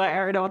talk to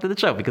Aaron after the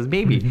show, because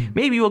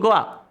maybe we'll go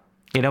out.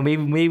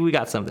 Maybe we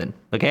got something.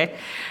 Okay,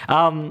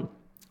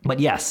 but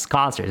yes,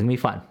 concerts gonna be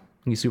fun.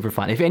 It'll be super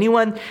fun. If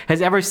anyone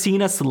has ever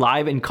seen us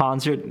live in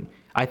concert,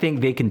 I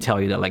think they can tell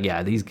you that, like,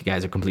 yeah, these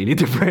guys are completely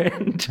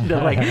different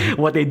than like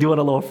what they do on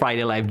a little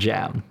Friday Live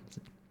Jam.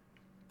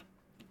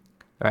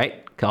 All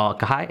right,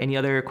 Kahai, any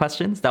other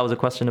questions? That was a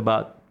question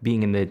about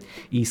being in the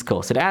East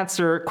Coast.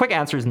 So quick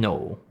answer is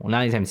no,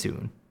 not anytime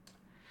soon.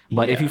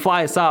 But if you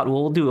fly us out,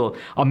 we'll do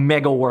a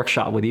mega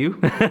workshop with you.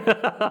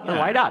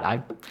 Why not?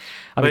 I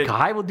mean,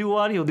 Kahai will do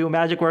one. He'll do a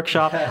magic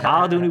workshop.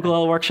 I'll do a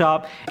ukulele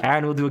workshop.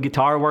 Aaron will do a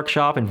guitar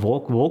workshop and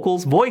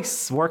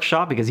voice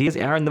workshop, because he has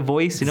Aaron the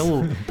voice.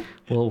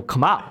 We'll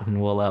come out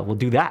and we'll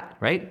do that,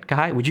 right?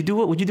 Kahai, would you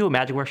do a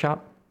magic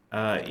workshop?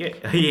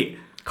 Yeah.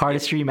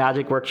 Cardistry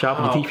magic workshop.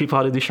 And you teach people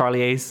how to do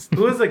Charliers.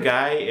 Who was the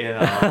guy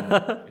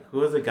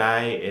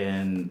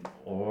in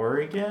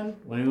Oregon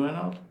when we went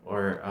out?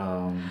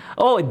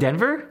 Or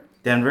Denver?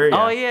 Denver. Yeah.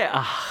 Oh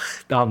yeah.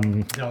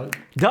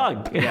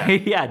 Doug.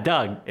 Yeah,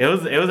 Doug. It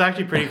was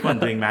actually pretty fun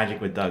doing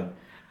magic with Doug.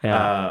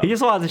 Yeah. He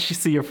just wanted to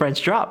see your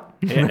French drop.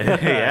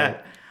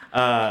 Yeah.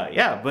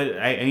 But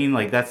I mean,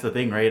 like, that's the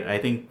thing, right? I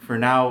think for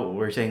now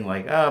we're saying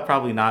like,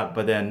 probably not,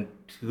 but then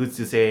who's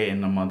to say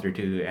in a month or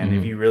two? And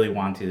if you really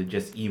want to,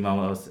 just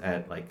email us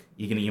at, like,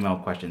 you can email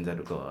questions at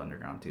Ukulele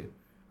Underground too,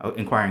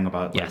 inquiring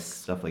about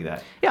stuff like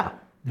that. Yeah.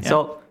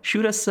 So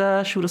shoot us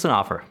an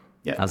offer.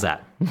 Yeah. How's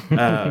that?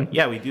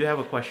 We do have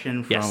a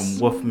question from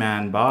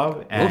Wolfman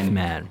Bob. And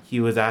Wolfman. He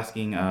was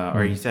asking,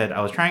 or he said, I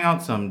was trying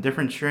out some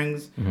different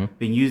strings.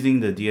 Been using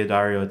the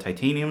Diodario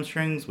titanium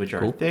strings, which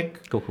are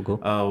thick. Cool.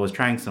 Was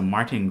trying some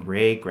Martin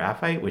Gray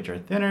graphite, which are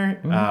thinner.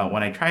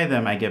 When I try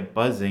them, I get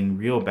buzzing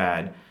real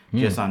bad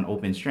just on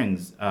open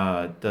strings.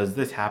 Does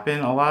this happen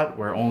a lot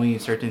where only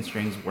certain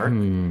strings work?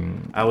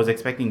 I was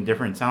expecting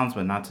different sounds,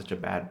 but not such a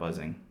bad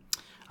buzzing.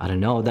 I don't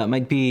know. That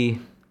might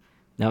be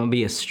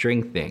a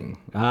string thing.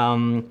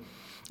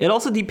 It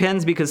also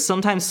depends, because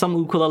sometimes some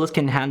ukuleles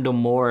can handle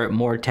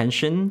more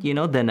tension,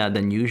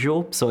 than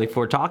usual. So if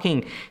we're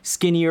talking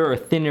skinnier or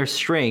thinner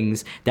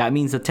strings, that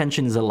means the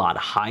tension is a lot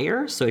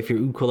higher. So if your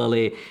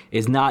ukulele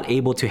is not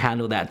able to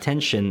handle that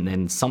tension,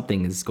 then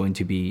something is going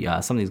to be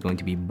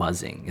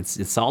buzzing.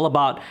 It's all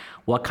about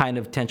what kind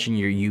of tension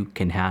your uke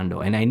can handle.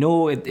 And I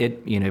know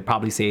it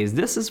probably says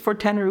this is for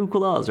tenor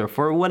ukuleles or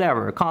for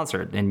whatever, a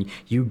concert, and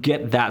you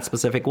get that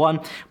specific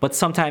one, but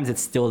sometimes it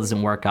still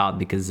doesn't work out,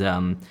 because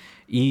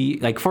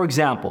like, for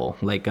example,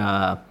 like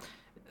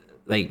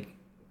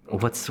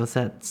what's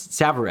that?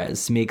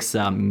 Savarez makes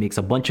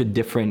a bunch of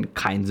different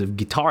kinds of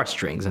guitar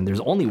strings, and there's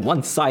only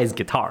one size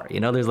guitar.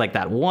 There's like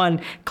that one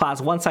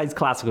size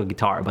classical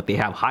guitar, but they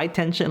have high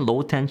tension,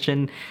 low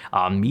tension,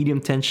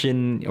 medium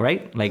tension,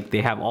 right? Like,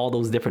 they have all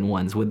those different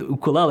ones. With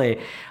ukulele,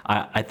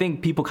 I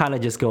think people kind of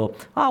just go,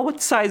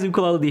 what size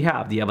ukulele do you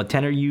have? Do you have a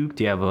tenor uke?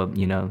 Do you have a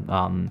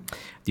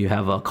do you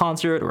have a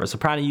concert or a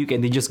soprano uke?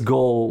 And they just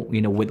go,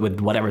 with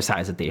whatever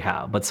size that they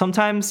have. But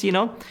sometimes,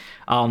 some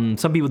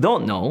people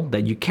don't know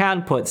that you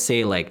can put,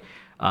 say, like,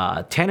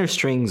 tenor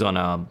strings on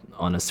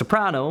a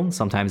soprano.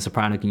 Sometimes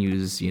soprano can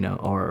use,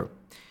 or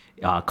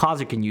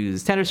concert can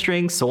use tenor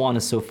strings, so on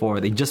and so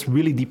forth. It just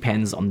really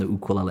depends on the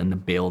ukulele and the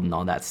build and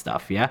all that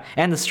stuff, yeah?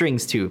 And the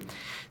strings too.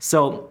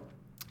 So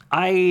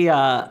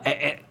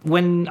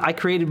when I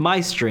created my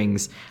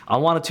strings, I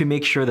wanted to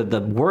make sure that the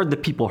word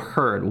that people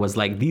heard was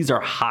like, these are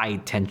high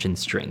tension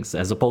strings,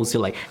 as opposed to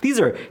like,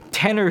 these are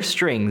tenor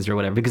strings or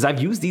whatever, because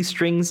I've used these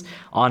strings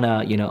on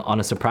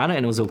a soprano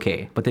and it was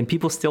okay. But then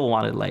people still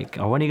wanted, like,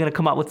 when are you going to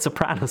come out with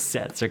soprano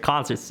sets or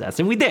concert sets?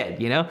 And we did,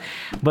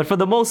 but for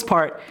the most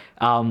part,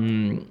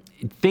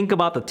 think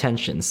about the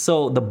tension.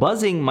 So the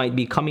buzzing might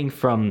be coming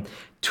from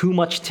too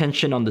much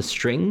tension on the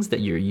strings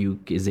that your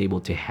uke is able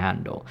to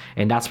handle,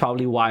 and that's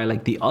probably why,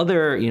 like, the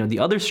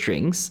other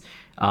strings,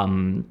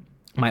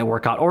 might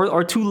work out,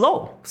 or too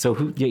low. So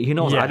who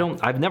knows? Yeah.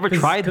 I've never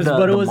tried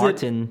the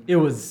Martin. It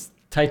was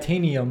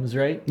titaniums,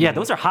 right? Yeah,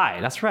 those are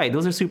high. That's right.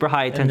 Those are super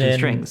high And tension then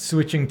strings.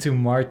 switching to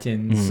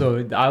Martins,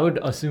 so I would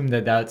assume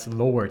that that's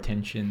lower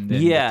tension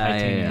than Yeah, the yeah,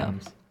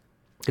 titaniums.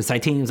 Because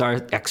titaniums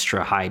are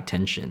extra high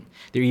tension.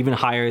 They're even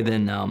higher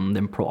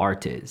than Pro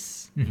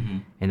Artes,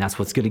 and that's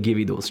what's going to give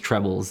you those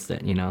trebles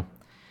that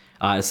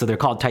so they're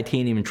called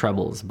titanium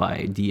trebles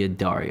by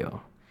D'Addario.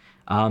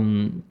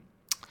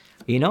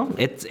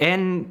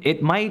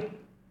 It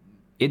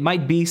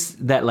might be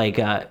that like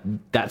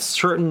that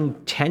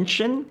certain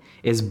tension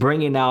is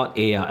bringing out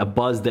a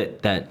buzz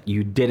that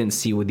you didn't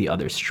see with the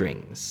other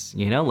strings.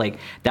 Like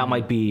that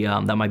might be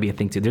a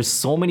thing too. There's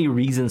so many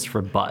reasons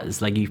for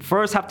buzz. Like you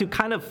first have to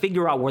kind of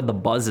figure out where the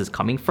buzz is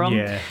coming from,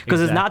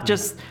 because it's not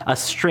just a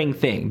string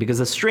thing. Because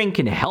a string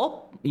can help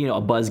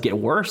a buzz get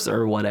worse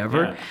or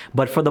whatever,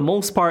 but for the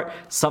most part,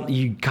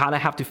 you kind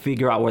of have to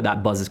figure out where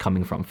that buzz is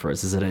coming from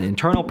first. Is it an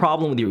internal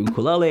problem with your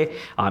ukulele?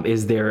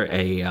 Is there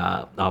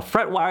a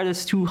fret wire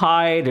that's too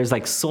high? There's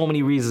like so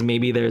many reasons.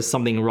 Maybe there's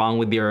something wrong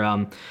with your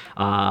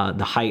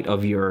the height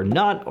of your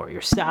nut or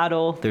your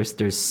saddle.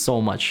 There's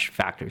so much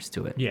factors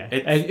to it. Yeah,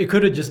 it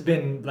could have just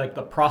been like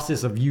the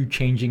process of you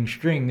changing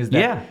strings.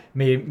 That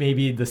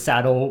maybe the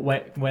saddle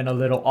went a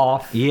little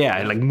off.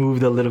 Yeah, like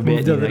moved a little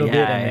bit,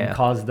 and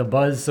caused the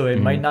buzz. So it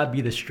might not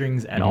be the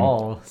strings at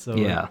all. So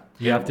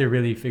you have to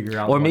really figure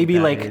out. Or maybe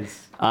what like that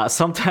is.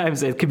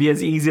 Sometimes it could be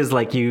as easy as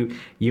like you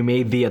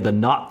made the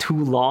knot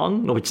too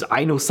long, which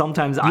I know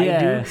sometimes I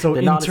do. So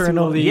the knot is too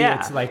long. internally,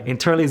 it's like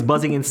internally it's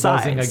buzzing inside,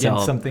 buzzing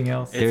against something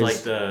else. It's like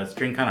the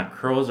string kind of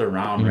curls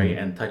around, right,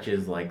 and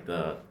touches like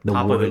the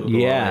top wood, of the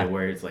ukulele,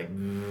 where it's like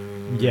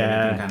you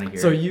can kind of hear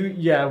So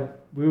it.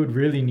 we would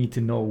really need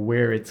to know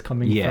where it's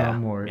coming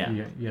from, or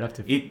Yeah. you'd have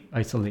to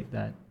isolate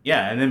that.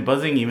 Yeah, and then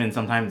buzzing, even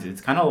sometimes it's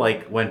kind of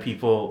like when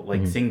people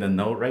like sing the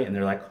note, right, and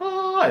they're like,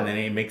 oh, and then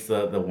it makes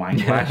the wine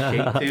glass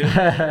shake too.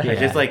 It's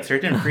just like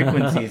certain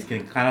frequencies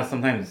can kind of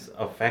sometimes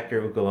affect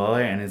your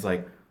ukulele, and it's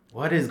like,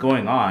 what is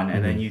going on?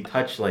 And then you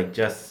touch like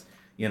just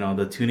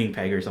the tuning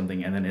peg or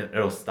something, and then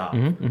it'll stop,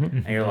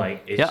 and you're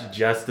like, it's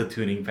just the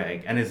tuning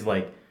peg, and it's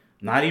like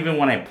not even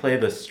when I play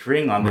the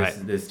string on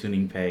this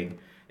tuning peg,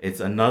 it's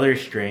another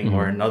string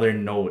or another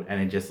note, and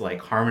it just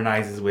like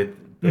harmonizes with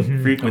the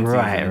frequencies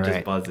and it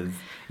just buzzes.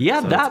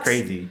 Yeah, so that's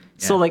crazy. Yeah.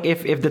 So like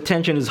if the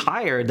tension is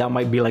higher, that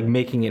might be like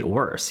making it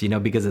worse,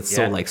 because it's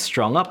so like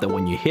strung up that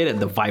when you hit it,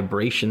 the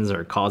vibrations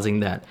are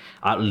causing that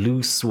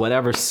loose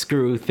whatever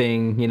screw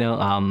thing,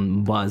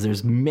 buzz.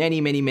 There's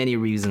many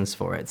reasons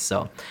for it.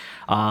 So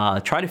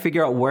try to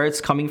figure out where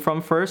it's coming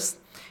from first,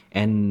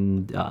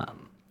 and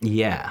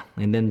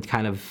and then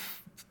kind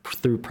of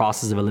through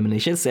process of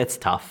elimination. It's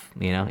tough,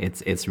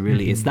 it's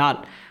really it's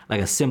not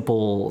like a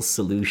simple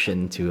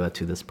solution to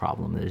this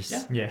problem. There's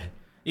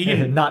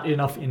not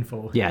enough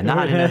info.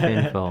 Not enough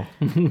info.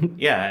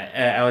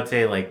 I would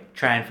say like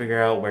try and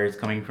figure out where it's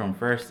coming from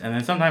first, and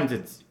then sometimes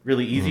it's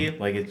really easy,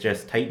 like it's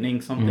just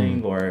tightening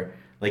something, or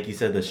like you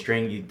said, the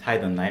string, you tie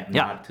the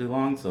knot too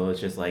long, so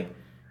it's just like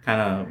kind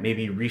of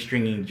maybe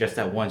restringing just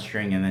that one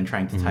string and then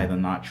trying to tie the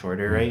knot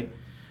shorter, right?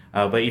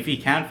 But if you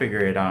can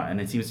figure it out, and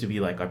it seems to be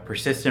like a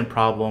persistent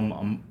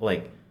problem,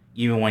 like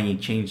even when you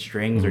change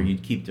strings or you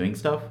keep doing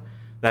stuff,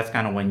 that's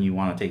kind of when you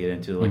want to take it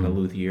into like a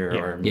luthier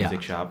or a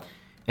music shop.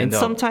 And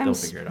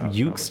sometimes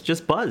ukes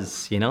just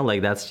buzz,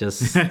 like that's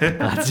just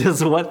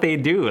what they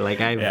do.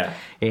 Like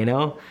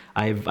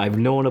I've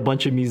known a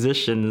bunch of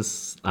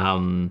musicians. I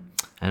don't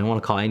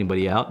want to call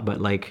anybody out,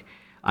 but like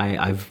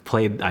I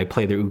play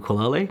their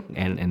ukulele,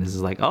 and this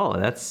is like, oh,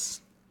 that's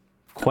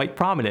quite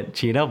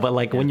prominent, but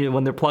like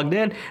when they're plugged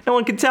in, no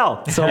one can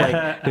tell. So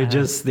like they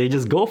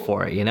just go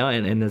for it,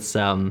 and it's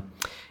so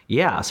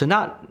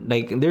not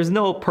like there's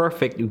no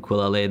perfect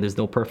ukulele, there's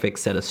no perfect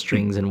set of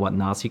strings and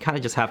whatnot. So you kind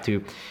of just have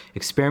to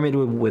experiment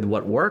with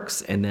what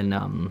works, and then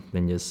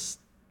just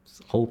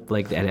hope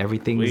like that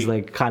everything's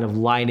like kind of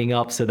lining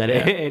up so that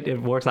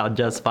it works out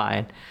just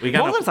fine.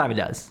 Most of the time it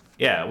does.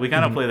 Yeah, we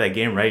kind of play that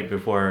game right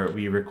before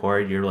we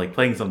record. You're like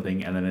playing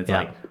something, and then it's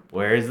like,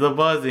 where's the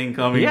buzzing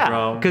coming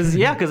from?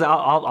 Because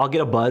I'll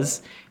get a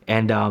buzz,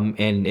 and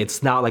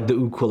it's not like the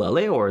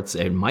ukulele, or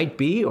it might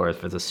be, or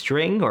if it's a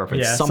string, or if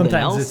it's something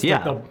else. It's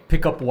like the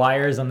pickup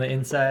wires on the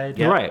inside.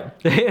 Yeah. Right.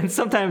 And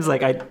sometimes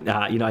like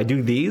I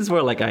do these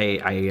where like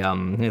I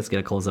let's get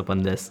a close up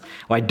on this.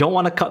 Or I don't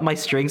want to cut my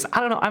strings.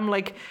 I don't know.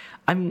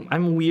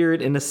 I'm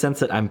weird in the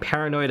sense that I'm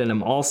paranoid, and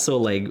I'm also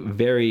like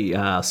very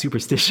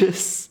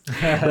superstitious.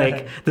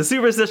 Like the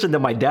superstition that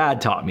my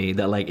dad taught me,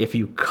 that like if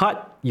you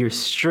cut your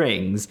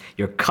strings,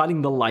 you're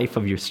cutting the life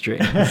of your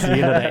strings.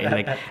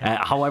 Like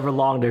however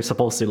long they're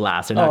supposed to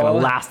last, they're not gonna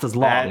last as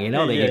long.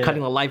 You're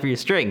cutting the life of your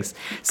strings.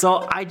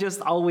 So I just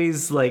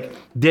always like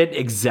did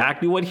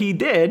exactly what he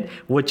did,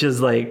 which is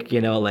like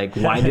like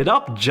wind it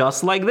up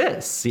just like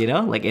this.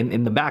 Like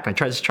in the back. I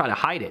try to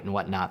hide it and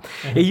whatnot.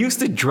 It used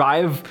to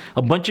drive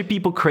a bunch of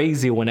people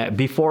crazy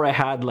before I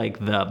had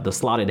like the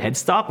slotted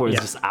headstock, where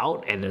it's just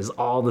out and there's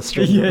all the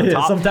strings at the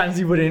top. Sometimes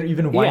you wouldn't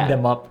even wind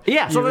them up.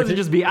 Yeah, sometimes it'd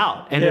just be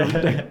out,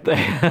 and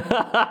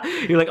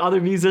you're like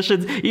other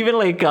musicians, even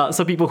like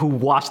some people who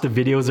watch the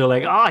videos are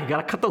like, oh, you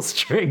gotta cut those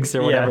strings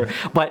or whatever.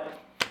 But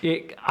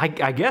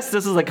I guess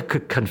this is like a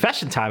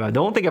confession time. I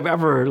don't think I've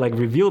ever like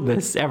revealed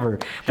this ever,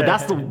 but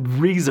that's the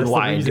reason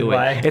why I do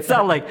it. It's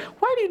not like,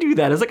 why do you do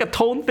that? It's like a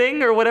tone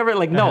thing or whatever.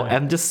 Like, no,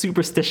 I'm just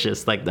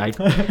superstitious. Like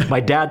my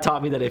dad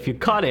taught me that if you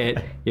cut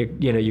it,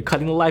 you're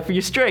cutting the life of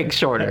your strings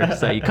shorter.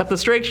 So you cut the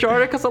string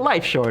shorter because the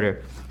life's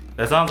shorter.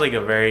 That sounds like a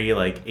very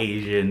like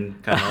Asian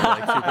kind of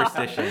like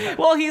superstition.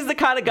 Well, he's the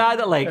kind of guy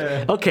that like,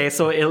 okay,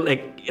 so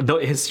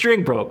his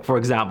string broke, for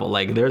example.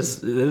 Like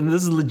this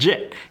is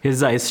legit.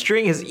 His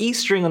E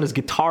string on his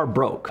guitar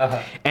broke,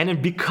 and then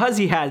because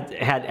he had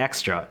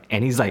extra,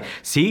 and he's like,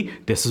 see,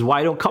 this is why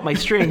I don't cut my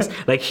strings.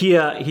 Like he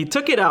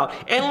took it out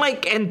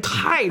and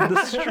tied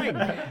the string.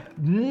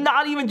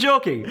 Not even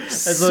joking.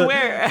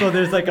 Swear. So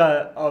there's like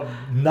a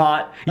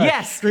knot.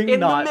 Yes, string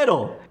in knot. The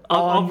middle.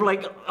 On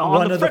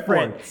one of the fretboard.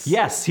 frets.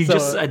 Yes, he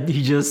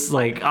just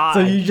like. So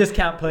you just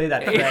can't play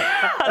that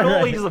fret.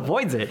 No, he just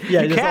avoids it.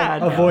 Yeah, you just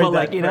can, avoid but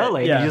like that you know, fret.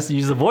 like Yeah.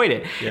 you just avoid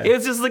it. Yeah. It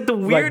was just like the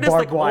weirdest,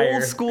 like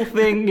old school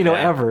thing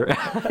ever.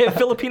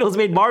 Filipinos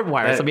made barbed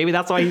wire, so maybe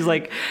that's why he's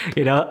like,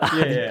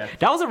 Yeah.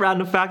 That was a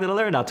random fact that I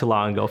learned not too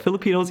long ago.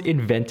 Filipinos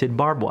invented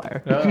barbed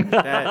wire.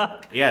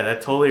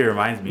 That totally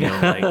reminds me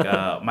of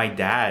like my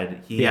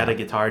dad. He had a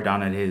guitar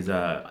down at his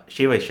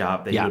Sheiwei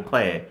shop that he would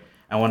play.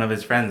 And one of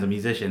his friends, a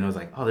musician, was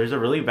like, oh, there's a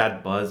really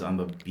bad buzz on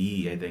the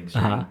B, I think,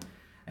 string.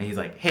 And he's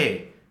like,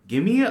 hey,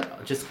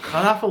 just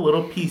cut off a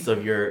little piece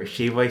of your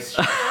Sheiwei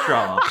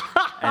straw.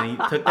 And he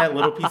took that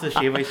little piece of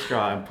Sheiwei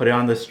straw and put it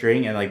on the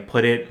string and like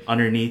put it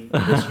underneath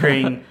the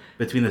string,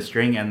 between the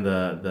string and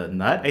the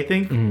nut, I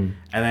think. And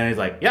then he's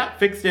like, yeah,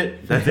 fixed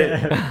it. That's it.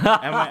 And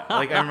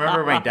I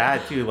remember my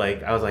dad too,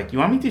 like, I was like, you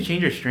want me to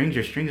change your strings?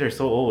 Your strings are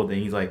so old.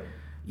 And he's like,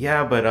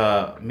 yeah,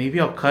 but maybe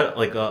I'll cut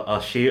like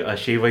a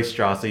Sheiwei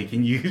straw so you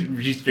can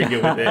restring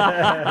it with it.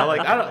 I'm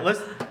like,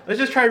 let's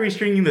just try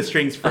restringing the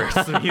strings first.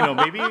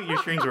 Maybe your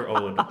strings were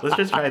old. Let's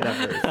just try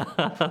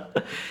that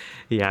first.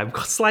 Yeah, I'm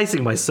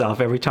slicing myself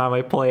every time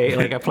I play.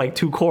 Like I play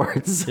 2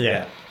 chords.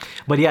 Yeah.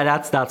 But yeah,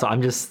 that's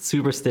I'm just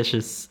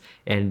superstitious.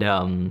 And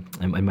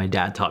my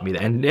dad taught me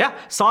that, and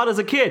saw it as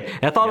a kid.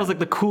 And I thought it was like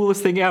the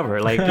coolest thing ever.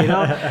 Like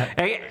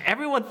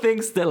everyone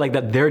thinks that like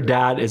that their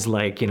dad is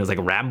like is like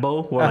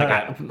Rambo. Or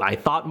like I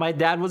thought my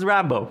dad was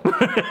Rambo.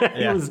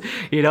 He was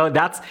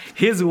that's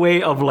his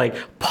way of like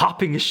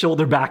popping his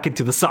shoulder back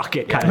into the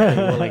socket kind of thing.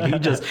 Where, like he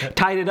just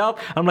tied it up.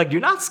 I'm like,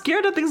 you're not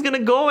scared that thing's gonna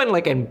go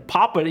and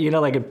pop it,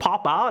 and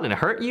pop out and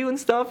hurt you and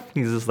stuff.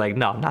 He's just like,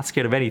 no, I'm not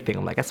scared of anything.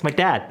 I'm like, that's my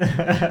dad.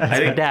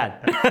 That's my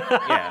dad.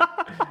 Yeah.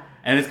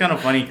 And it's kind of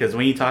funny because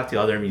when you talk to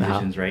other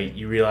musicians, right,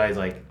 you realize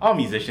like all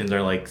musicians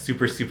are like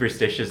super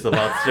superstitious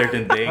about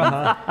certain things,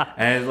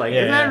 and it's like,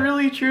 is that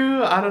really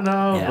true? I don't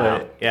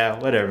know,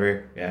 but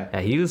whatever.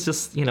 Yeah, he was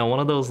just one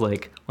of those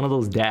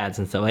dads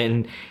and stuff,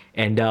 and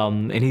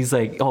he's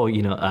like, oh,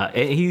 he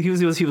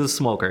was a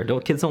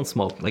smoker. Kids don't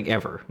smoke like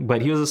ever,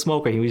 but he was a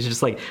smoker. He was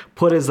just like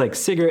put his like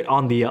cigarette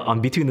on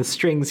between the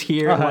strings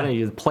here, and he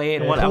just play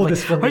it. I'm like,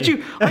 aren't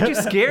you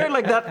scared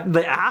like that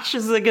the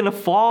ashes are gonna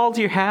fall to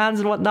your hands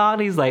and whatnot?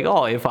 And he's like,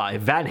 oh, if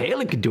Van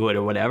Halen could do it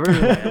or whatever.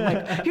 I'm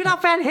like, you're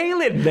not Van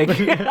Halen. Like,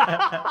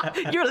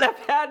 you're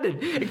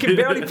left-handed. You can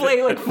barely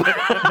play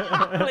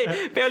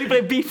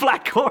B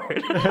flat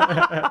chord.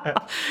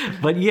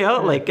 But he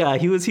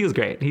was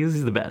great. He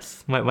was the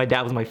best. My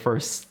dad was my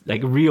first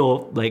like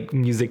real like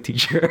music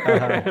teacher.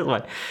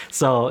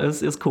 So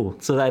it was cool.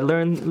 So I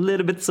learned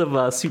little bits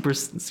of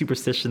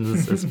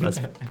superstitions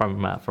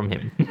from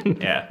him.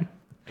 Yeah.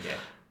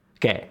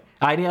 Okay.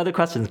 Any other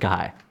questions,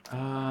 Kahai?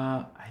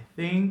 I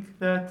think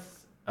that's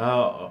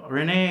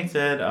Renee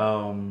said,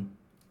 I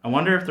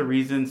wonder if the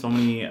reason so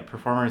many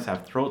performers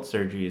have throat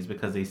surgery is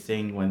because they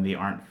sing when they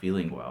aren't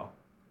feeling well.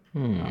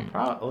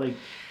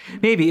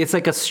 Maybe it's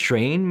like a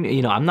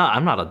strain. I'm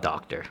not a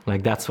doctor.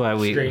 Like that's why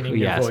straining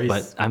your voice.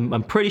 But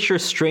I'm pretty sure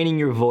straining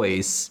your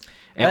voice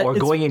or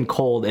going in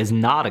cold is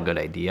not a good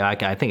idea. I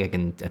think I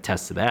can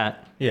attest to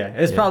that. Yeah,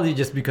 it's probably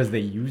just because they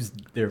use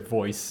their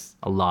voice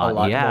a lot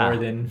more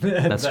than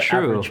that's the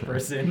true. average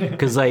person.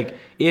 Because like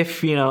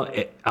if we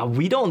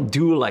don't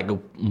do like a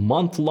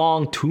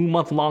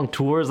 2-month-long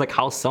tours like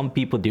how some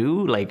people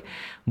do. Like,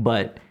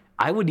 but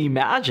I would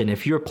imagine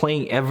if you're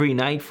playing every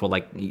night for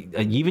like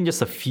even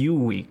just a few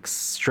weeks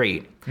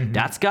straight,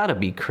 that's gotta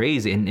be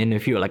crazy. And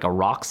if you're like a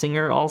rock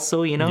singer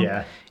also,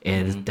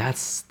 and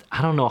that's,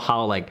 I don't know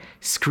how like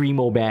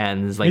screamo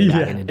bands like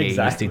back in the day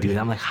used to do that.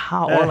 I'm like,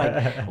 how?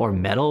 Or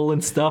metal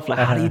and stuff. Like,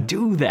 how do you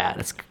do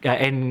that?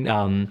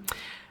 I'm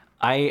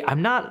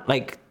not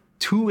like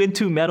too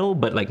into metal,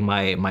 but like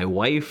my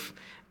wife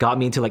got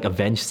me into like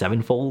Avenged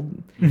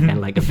Sevenfold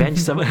and like Avenged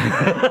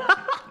Sevenfold.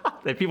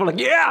 And people are like,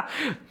 yeah,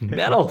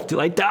 metal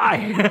till I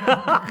die.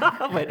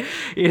 But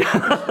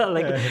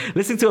like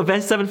listening to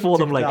Avenged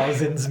Sevenfold, I'm like,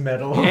 thousands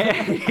metal.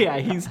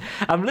 yeah,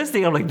 I'm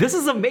listening. I'm like, this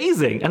is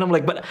amazing, and I'm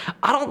like, but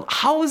I don't.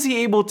 How is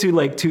he able to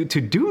like to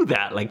do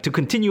that? Like to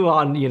continue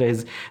on,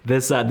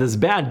 this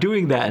band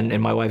doing that?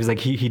 And my wife is like,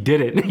 he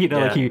did it.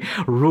 Like he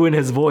ruined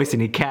his voice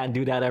and he can't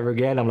do that ever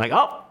again. I'm like,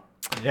 oh.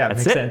 Yeah,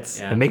 that's makes it. sense.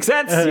 Yeah. It makes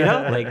sense,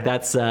 like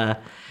that's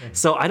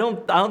so I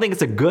don't think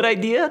it's a good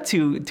idea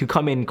to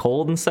come in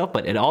cold and stuff,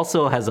 but it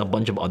also has a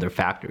bunch of other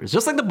factors,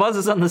 just like the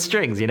buzzes on the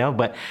strings,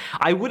 but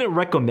I wouldn't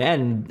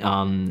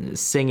recommend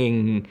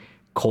singing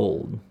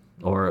cold,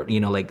 or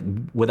like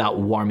without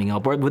warming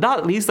up, or without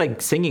at least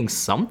like singing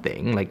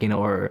something, like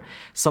or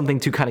something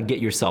to kind of get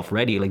yourself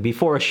ready. Like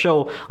before a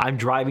show, I'm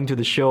driving to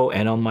the show,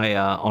 and on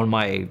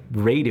my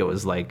radio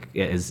is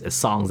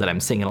songs that I'm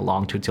singing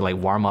along to like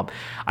warm up.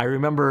 I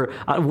remember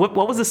what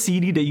was the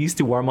CD that you used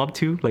to warm up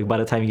to? Like by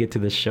the time you get to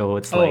the show,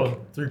 it's like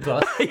 3+.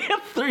 yeah,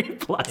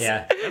 3+.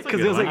 Yeah,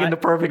 because it was like in the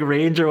perfect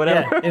range or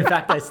whatever. Yeah. In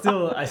fact, I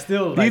still.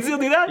 Do you still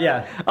do that?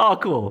 Yeah. Oh,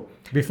 cool.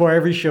 Before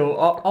every show,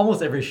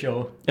 almost every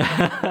show,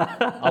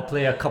 I'll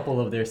play a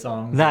couple of their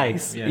songs.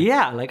 Nice.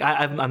 Yeah, like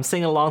I'm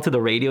singing along to the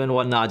radio and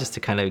whatnot just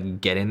to kind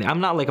of get in there. I'm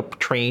not like a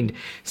trained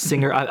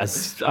singer.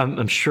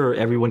 I'm sure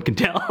everyone can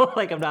tell.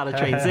 Like I'm not a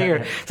trained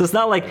singer, so it's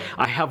not like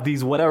I have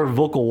these whatever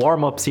vocal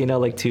warm ups,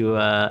 like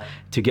to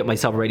get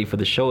myself ready for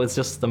the show. It's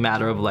just a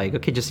matter of like,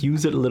 okay, just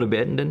use it a little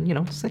bit, and then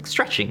it's like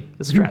stretching,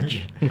 the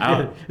stretch.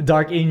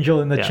 Dark Angel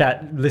in the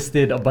chat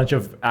listed a bunch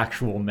of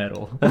actual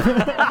metal.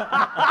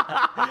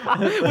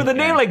 With a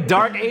name like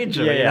Dark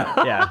Angel.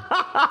 Yeah.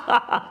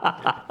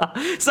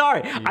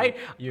 Sorry, I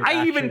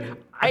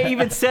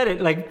even said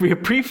it like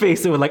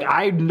prefaced it with like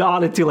I'm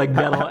not into like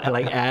metal and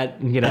like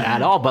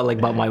at all,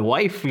 but my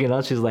wife,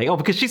 she's like, oh,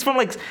 because she's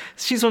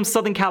from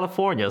Southern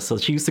California, so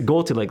she used to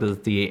go to like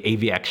the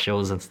AVX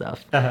shows and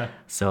stuff.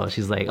 So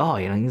she's like, oh,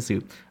 you used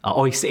to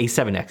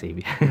A7X AV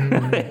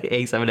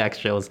A7X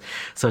shows.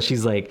 So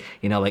she's like,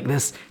 like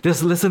this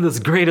listen to this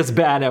greatest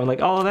band. I'm like,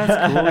 oh,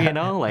 that's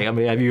cool, like I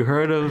mean, have you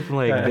heard of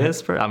like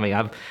this? I mean,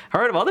 I've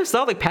heard of other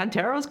stuff like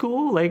Pantera's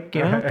cool, like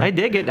I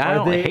dig it. I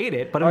don't hate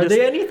it, but are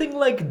they anything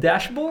like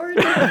Dashboard?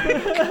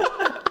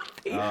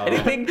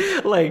 Anything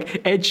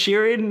like Ed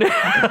Sheeran?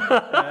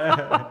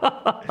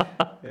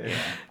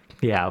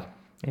 Yeah.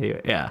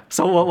 Anyway, yeah.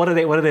 So what are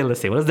they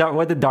listing?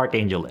 What did Dark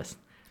Angel list?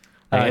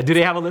 Do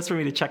they have a list for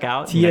me to check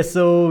out?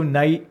 TSO,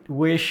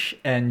 Nightwish,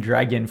 and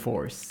Dragon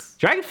Force.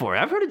 Dragon Force.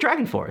 I've heard of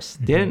Dragon Force.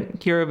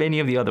 Didn't hear of any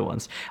of the other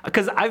ones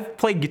because I've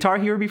played Guitar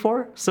Hero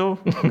before. So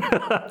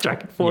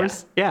Dragon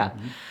Force, yeah.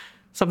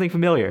 Something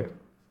familiar.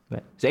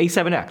 It's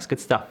A7X,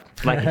 good stuff.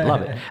 Like it,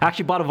 love it. I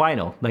actually bought a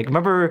vinyl. Like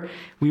remember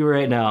we were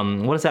in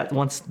what is that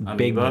once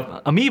big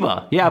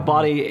Amoeba? Yeah, I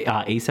bought a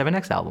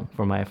A7X album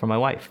for my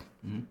wife.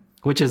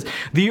 Which is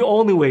the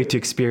only way to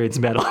experience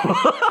metal.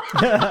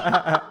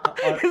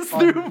 It's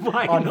through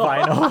vinyl. On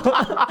vinyl.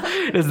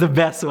 It's the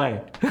best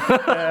way.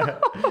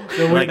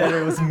 The way that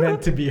it was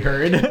meant to be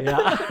heard.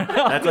 Yeah.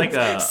 That's like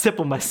a sip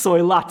of my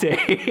soy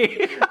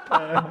latte.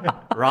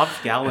 Rob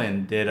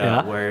Scallon did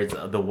where it's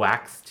the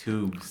wax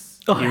tubes.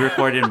 He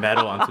recorded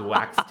metal onto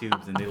wax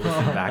tubes and they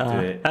listened back to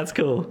it. That's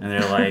cool. And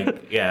they're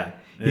like, yeah.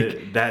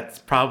 That's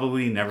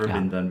probably never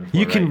been done before.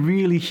 You can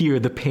really hear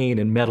the pain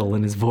and metal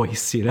in his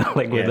voice,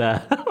 like with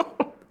that.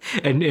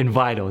 And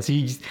vinyl. So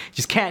you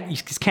just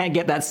can't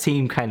get that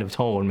same kind of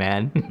tone,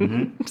 man.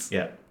 Mm-hmm.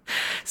 Yeah.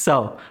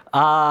 So,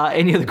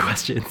 any other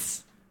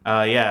questions?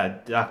 Yeah,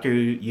 Dr.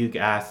 Yuke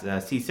asked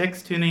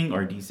C6 tuning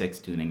or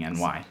D6 tuning and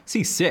why?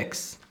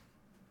 C6.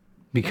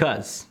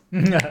 Because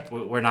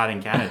we're not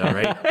in Canada,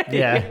 right?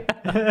 Yeah.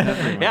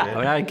 Yeah,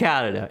 we're not in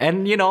Canada.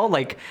 And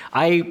like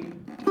I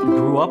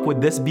grew up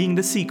with this being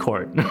the C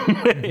chord.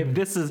 If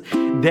this is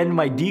then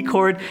my D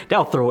chord,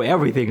 that'll throw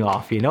everything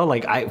off,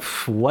 like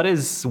what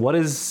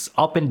is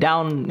up and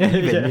down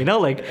even,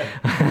 like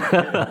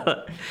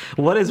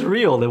what is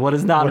real and what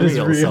is not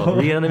real. So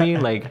you know what I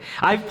mean? Like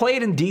I've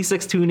played in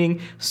D6 tuning,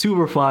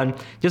 super fun,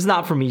 just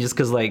not for me, just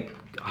because like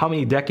how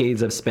many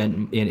decades I've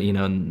spent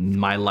in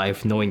my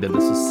life knowing that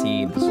this was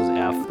C, this was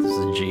F, this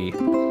is G,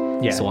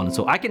 so on and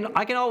so I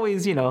can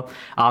always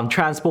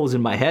transpose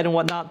in my head and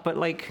whatnot, but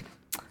like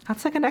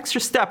that's like an extra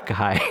step,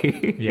 guy.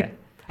 Yeah,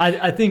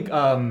 I think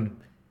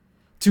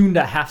tune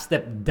the half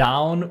step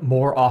down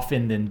more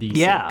often than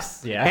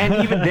D6. Yeah.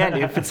 And even then,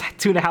 if it's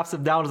 2.5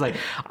 step down, it's like,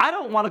 I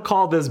don't want to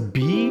call this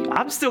B.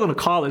 I'm still going to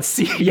call it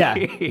C.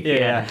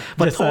 Yeah.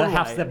 But it's a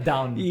half step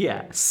down.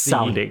 Yeah.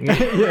 Sounding.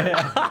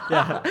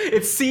 Yeah.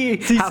 It's C,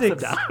 C6, half step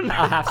down.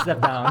 A half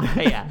step down.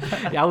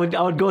 Yeah. I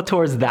would go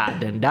towards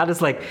that. And that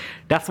is like,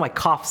 that's my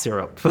cough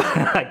syrup.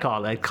 I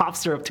call it cough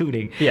syrup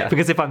tuning. Yeah.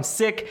 Because if I'm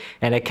sick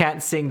and I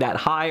can't sing that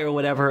high or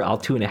whatever, I'll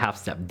 2.5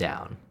 step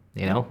down,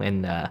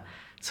 and,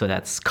 so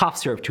that's cough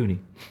syrup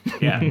tuning.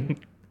 Yeah.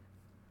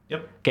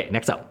 Yep. Okay,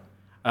 next up.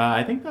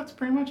 I think that's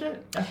pretty much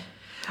it. Yeah.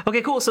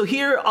 Okay, cool. So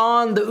here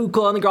on the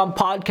Ukol Underground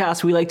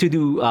podcast, we like to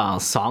do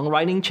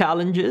songwriting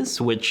challenges,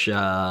 which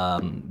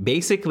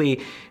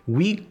basically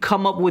we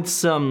come up with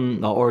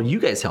some, or you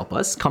guys help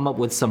us come up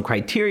with some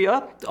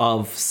criteria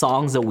of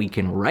songs that we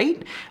can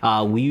write.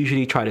 We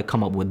usually try to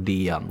come up with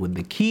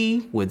the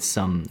key, with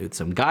some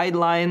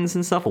guidelines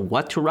and stuff of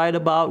what to write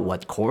about,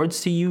 what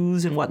chords to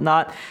use and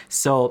whatnot.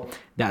 So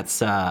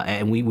that's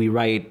and we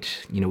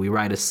write, we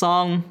write a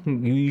song.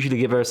 We usually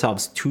give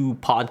ourselves 2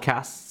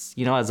 podcasts,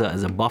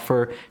 as a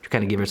buffer to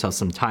kind of give ourselves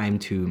some time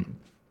to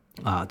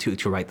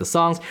write the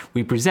songs.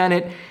 We present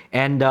it,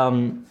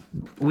 and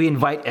we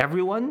invite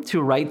everyone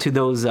to write to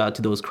those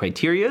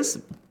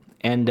criterias.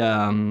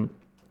 And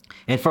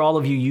for all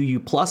of you UU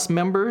Plus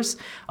members,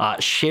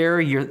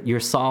 share your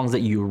songs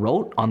that you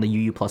wrote on the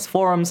UU Plus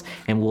forums,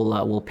 and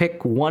we'll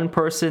pick one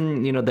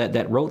person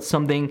that wrote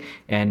something,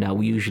 and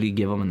we usually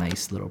give them a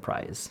nice little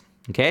prize.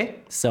 Okay,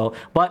 so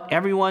but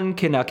everyone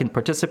can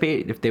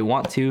participate if they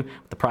want to.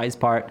 The prize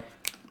part,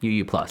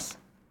 UU Plus.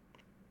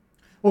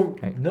 Oh,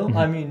 no,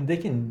 I mean, they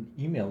can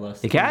email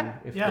us. They can?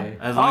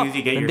 As long as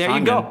you get your there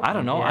song you go. in. I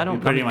don't know. Yeah, I don't.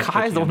 pretty much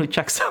Kai's the one who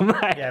checks them.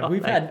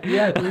 We've had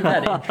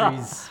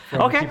entries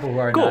from people who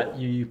are not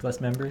UU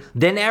Plus members.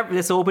 Then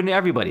it's open to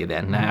everybody.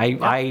 Then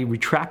I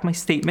retract my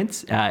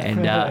statements,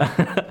 and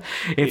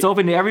it's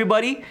open to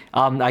everybody.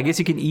 I guess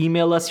you can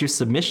email us your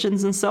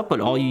submissions and stuff.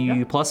 But all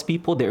UU Plus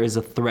people, there is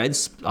a thread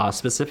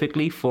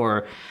specifically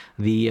for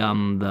the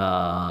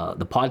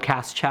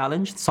podcast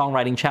challenge,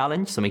 songwriting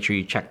challenge. So make sure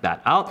you check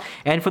that out.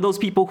 And for those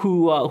people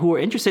who are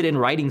interested in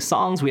writing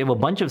songs, we have a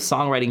bunch of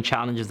songwriting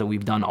challenges that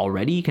we've done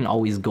already. You can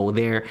always go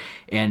there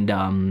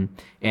and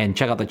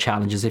check out the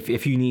challenges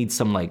if you need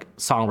some like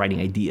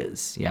songwriting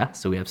ideas. Yeah.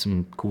 So we have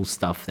some cool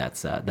stuff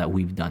that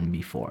we've done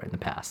before in the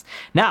past.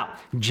 Now,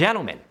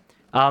 gentlemen,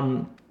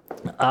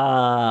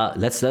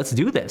 let's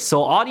do this.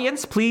 So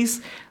audience,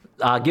 please.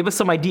 Give us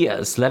some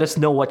ideas. Let us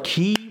know what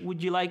key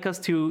would you like us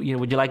to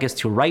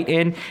write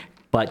in.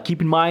 But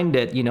keep in mind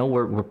that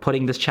we're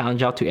putting this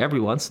challenge out to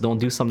everyone. So don't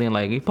do something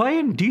like you play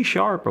in D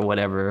sharp or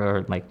whatever,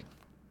 or like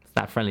it's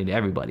not friendly to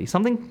everybody.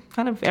 Something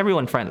kind of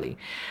everyone friendly.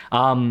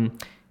 What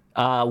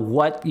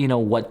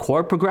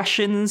chord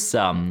progressions,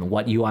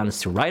 what you want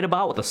us to write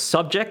about, what the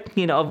subject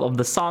of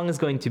the song is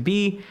going to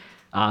be.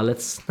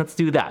 Let's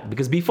do that,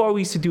 because before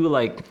we used to do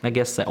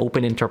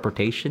open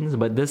interpretations,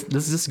 but let's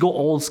just go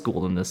old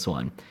school in this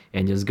one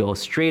and just go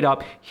straight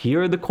up.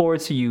 Here are the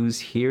chords to use.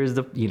 Here's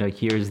the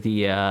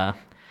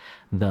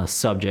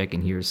subject,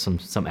 and here's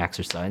some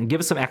exercise, and give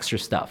us some extra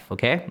stuff.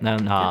 Okay,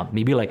 and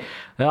maybe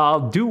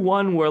I'll do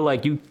one where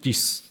you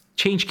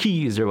change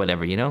keys or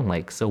whatever.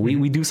 So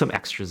we do some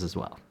extras as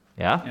well.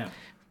 Yeah.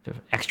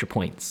 Extra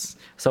points.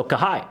 So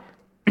Kahai.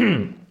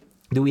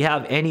 Do we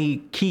have any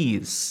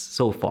keys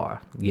so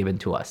far given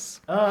to us?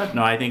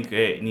 No, I think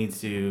it needs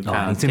to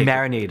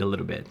marinate a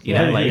little bit.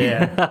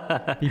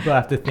 People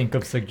have to think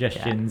of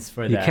suggestions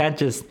for that. You can't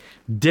just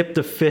dip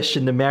the fish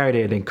in the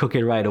marinade and cook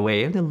it right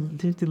away. You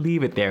have to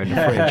leave it there in the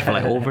fridge for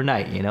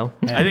overnight,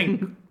 I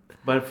think,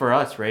 but for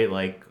us,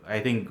 right, I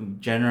think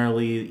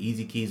generally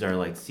easy keys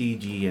are C,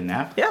 G, and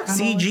F. Yeah,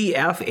 C, G,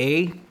 F,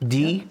 A,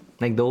 D,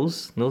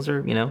 those. Those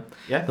are,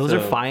 those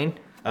are fine.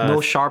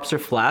 No sharps or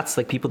flats.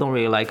 People don't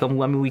really like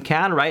them. I mean, we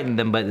can write in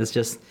them, but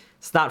it's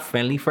not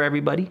friendly for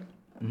everybody.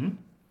 Mm-hmm.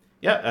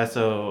 Yeah.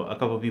 So a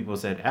couple of people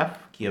said F,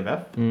 key of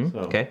F. Mm-hmm. So,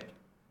 okay.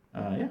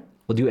 Yeah.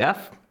 We'll do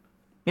F.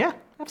 Yeah,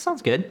 F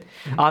sounds good.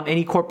 Mm-hmm.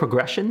 Any chord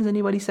progressions?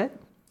 Anybody said?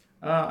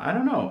 I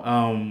don't know.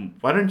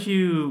 Why don't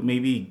you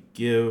maybe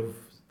give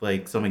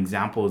some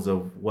examples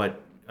of what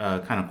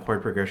kind of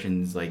chord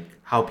progressions,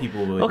 how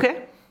people would.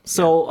 Okay.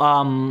 So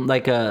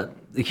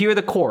here are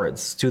the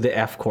chords to the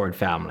F chord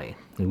family.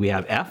 We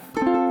have F,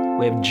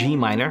 we have G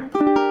minor,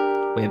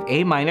 we have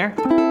A minor,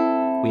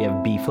 we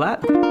have B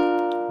flat,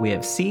 we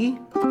have C,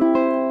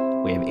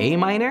 we have A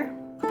minor,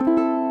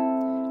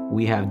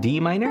 we have D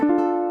minor,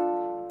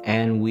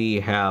 and we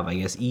have,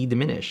 E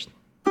diminished.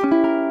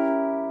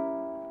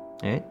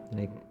 Alright, did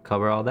I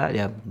cover all that?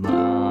 Yeah.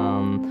 La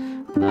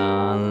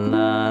la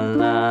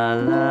la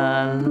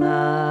la la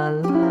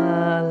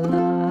la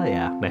la.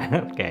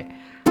 Yeah, okay.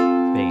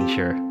 Making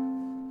sure.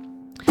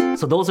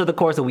 So those are the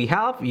chords that we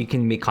have. You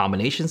can make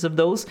combinations of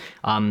those.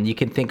 You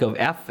can think of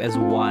F as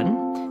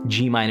 1,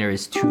 G minor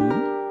is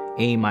 2,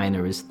 A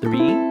minor is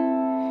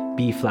 3,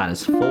 B flat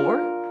is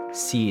 4,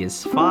 C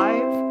is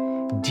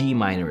 5, D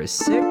minor is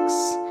 6,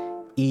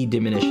 E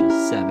diminished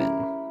is 7.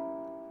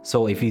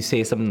 So if you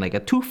say something like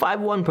a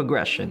 2-5-1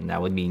 progression, that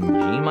would mean G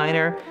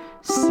minor,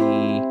 C,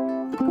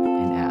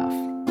 and F.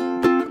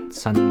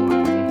 Sunday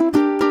morning.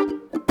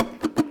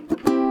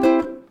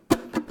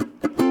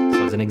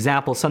 As an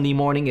example, Sunday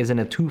morning is in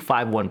a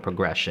 2-5-1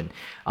 progression.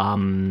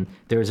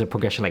 There's a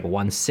progression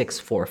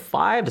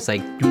 1-6-4-5. It's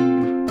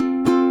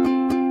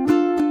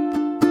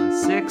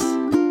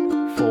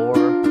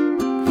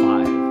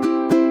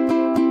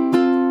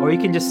 1-6-4-5. Or you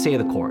can just say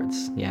the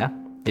chords. Yeah.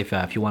 If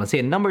you want to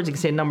say numbers, you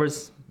can say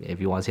numbers.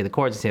 If you want to say the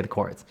chords, you say the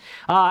chords.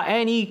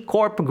 Any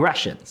chord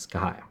progressions,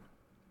 Kahai?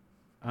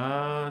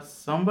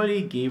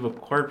 Somebody gave a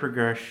chord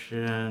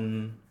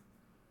progression.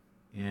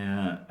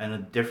 Yeah, and a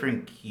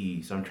different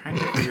key. So I'm trying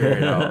to figure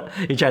it out.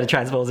 You try to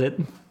transpose it?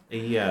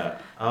 Yeah.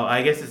 Oh,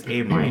 I guess it's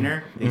A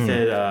minor. They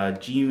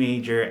said G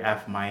major,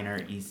 F minor,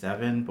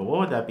 E7. But what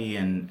would that be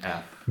in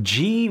F?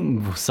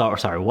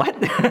 Sorry,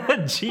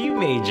 what? G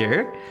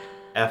major,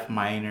 F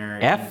minor,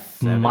 F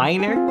E7.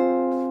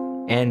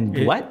 minor,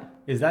 and what?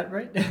 Is that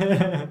right?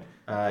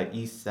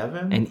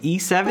 E7. And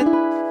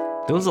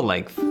E7? Those are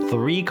like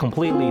three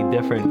completely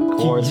different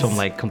chords Keys. from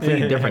like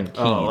completely different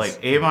keys. Oh, like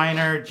A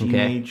minor, G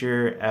Okay.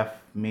 major, F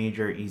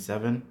major,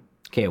 E7.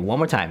 Okay, one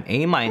more time.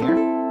 A minor,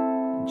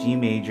 G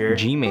major,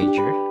 G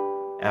major,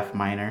 F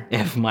minor,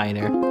 F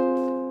minor,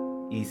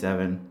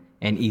 E7.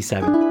 and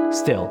E7.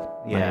 Still,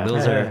 Yeah. like,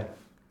 those are.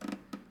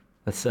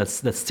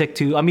 Let's stick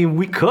to. I mean,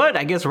 we could,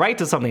 I guess, write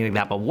to something like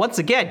that. But once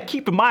again,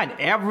 keep in mind,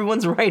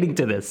 everyone's writing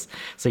to this,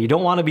 so you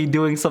don't want to be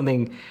doing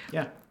something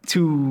Yeah.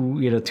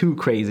 too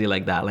crazy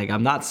like that. Like,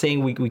 I'm not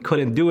saying we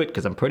couldn't do it,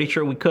 because I'm pretty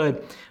sure we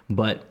could,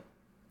 but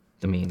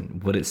I mean,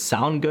 would it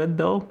sound good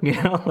though?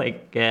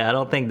 Like, yeah, I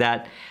don't think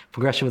that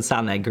progression would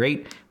sound that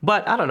great.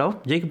 But I don't know.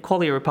 Jacob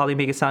Collier would probably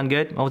make it sound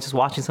good. I was just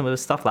watching some of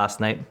this stuff last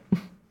night.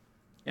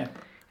 Yeah.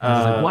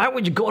 Like, why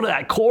would you go to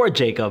that chord,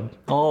 Jacob?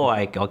 Oh,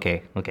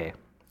 okay.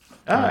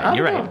 I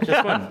you're don't know, right. it's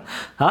just fun.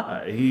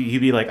 Huh? He'd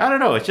be like, I don't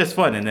know, it's just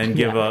fun, and then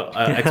give a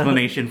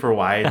explanation for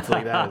why it's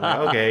like that. I was like,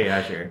 okay,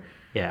 yeah, sure.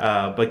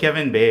 Yeah. But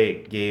Kevin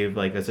Bay gave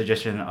like a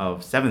suggestion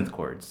of seventh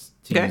chords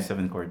to Okay. use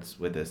seventh chords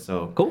with this.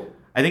 So Cool.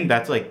 I think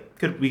that's like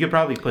we could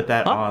probably put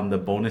that on the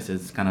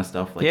bonuses kind of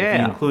stuff. Like if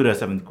Yeah. you include a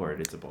seventh chord,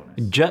 it's a bonus.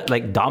 Just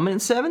like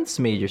dominant sevenths,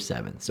 major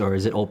sevenths, or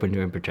is it open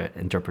to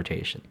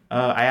interpretation?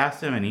 I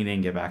asked him and he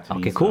didn't get back to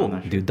me. Okay, so cool. I'm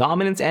not sure. Do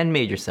dominants and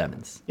major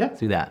sevenths. Yeah.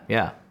 Let's do that.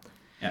 Yeah.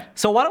 Yeah.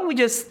 So why don't we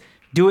just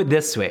do it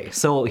this way?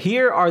 So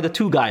here are the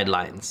two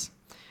guidelines.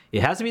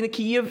 It has to be in the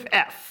key of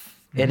F,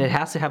 and it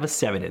has to have a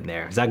 7 in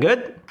there. Is that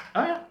good?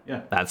 Oh yeah,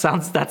 yeah. That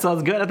sounds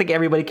good. I think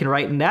everybody can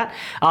write in that.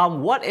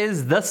 What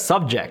is the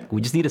subject?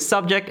 We just need a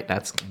subject.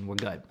 We're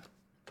good.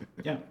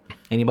 Yeah.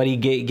 Anybody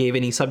gave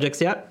any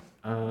subjects yet?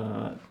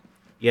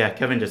 Yeah,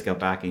 Kevin just got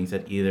back and he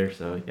said either,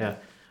 so yeah.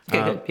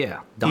 Okay, good.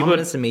 Yeah.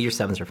 Dominants and major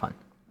sevens are fun.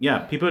 Yeah,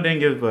 people didn't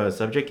give a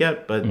subject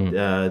yet, but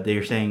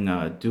they're saying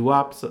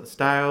doo-wop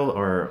style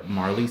or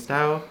Marley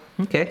style.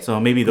 Okay. So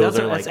maybe those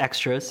are that's like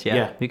extras. Yeah.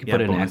 yeah, You can yeah,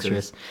 put it in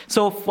bonuses. extras.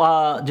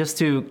 So just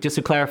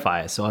to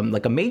clarify, so I'm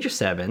like a major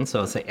 7.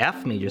 So say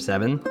F major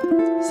 7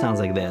 sounds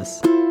like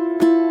this.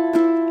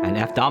 And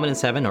F dominant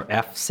 7 or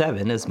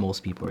F7, as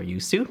most people are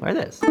used to, are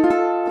this.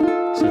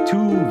 So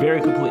two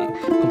very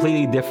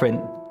completely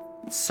different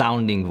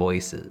sounding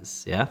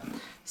voices. Yeah.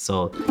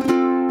 So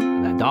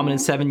that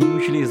dominant 7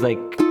 usually is like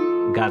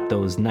got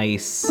those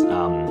nice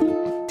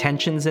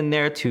tensions in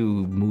there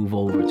to move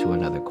over to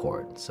another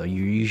chord. So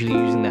you're usually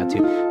using that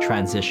to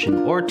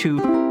transition or to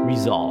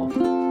resolve.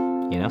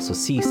 So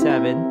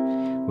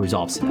C7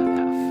 resolves to that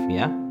F.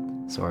 Yeah.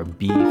 So our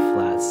B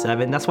flat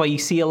 7. That's why you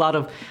see a lot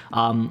of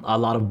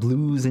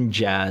blues and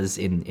jazz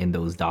in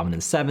those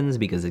dominant 7s,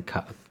 because it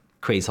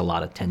creates a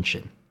lot of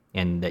tension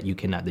and that you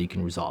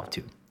can resolve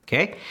to.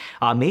 Okay,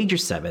 major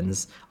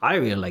 7s I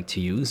really like to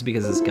use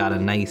because it's got a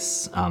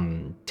nice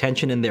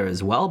tension in there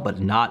as well, but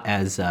not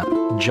as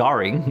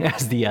jarring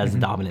as the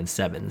dominant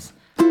 7s.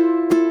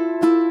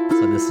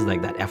 So this is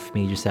like that F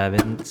major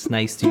 7. It's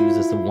nice to use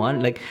as the one.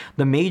 Like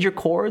the major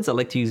chords, I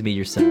like to use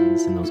major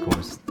 7s in those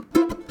chords.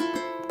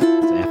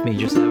 So F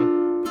major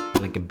 7,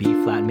 like a B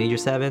flat major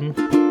 7.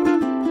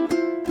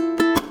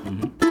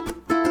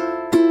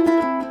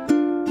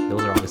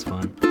 Those are always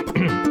fun.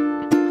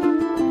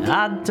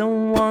 I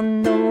don't want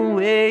no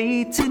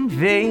wait in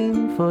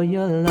vain for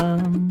your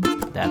love.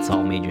 That's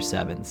all major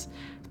 7s.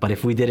 But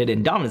if we did it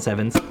in dominant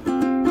 7s,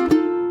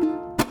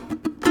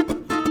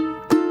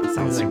 it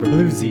sounds super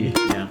bluesy.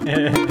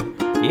 yeah.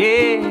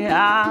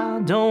 Yeah,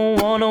 I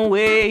don't wanna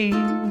wait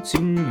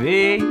in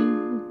vain.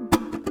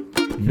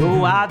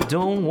 No, I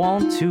don't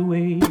want to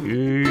wait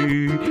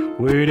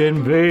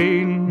in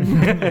vain.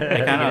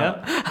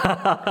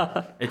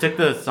 It took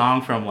the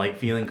song from like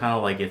feeling kind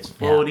of like it's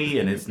floaty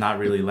and it's not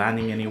really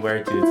landing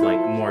anywhere to it's like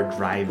more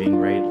driving,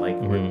 right? Like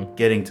we're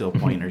getting to a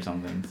point or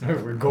something. So.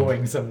 We're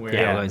going somewhere.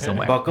 Yeah, we're going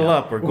somewhere. Buckle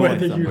up, we're going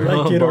Whether you somewhere.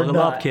 like it or Buckle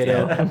not. up,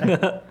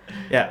 kiddo.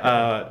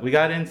 Yeah, we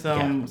got in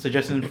some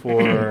suggestions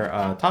for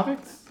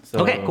topics. So,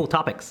 Okay, cool.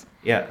 Topics.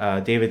 Yeah,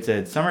 David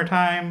said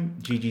summertime.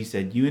 Gigi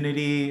said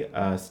unity.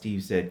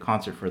 Steve said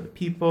concert for the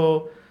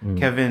people.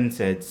 Kevin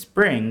said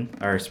springs.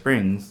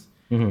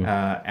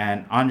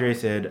 And Andre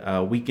said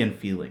weekend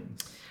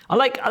feelings. I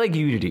like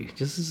unity.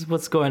 This is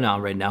what's going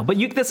on right now. But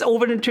that's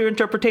over into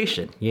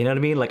interpretation. You know what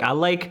I mean? Like I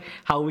like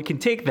how we can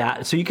take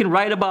that. So you can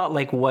write about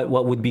like what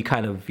would be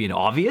kind of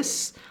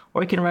obvious,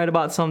 or you can write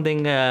about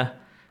something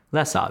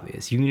less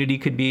obvious. Unity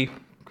could be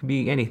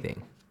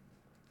anything.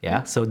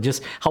 Yeah. So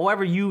just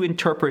however you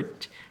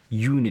interpret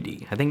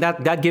unity, I think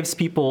that gives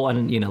people a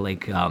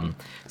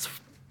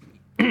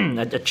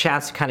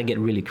chance to kind of get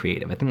really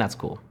creative. I think that's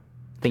cool.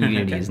 I think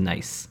unity is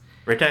nice.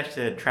 Ritesh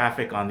said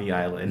traffic on the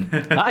island.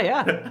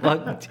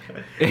 Yeah.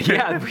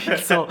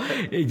 So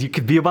you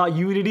could be about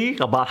unity,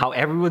 about how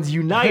everyone's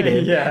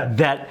united.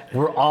 That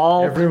we're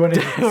all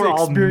we're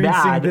all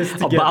mad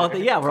about.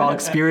 We're all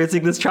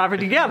experiencing this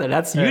traffic together.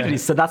 That's unity.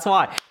 So that's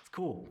why it's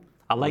cool.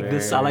 I like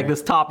this. I like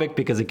this topic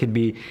because it can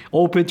be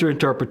open to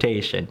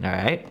interpretation. All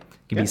right.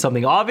 It can be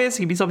something obvious. It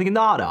can be something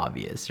not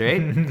obvious.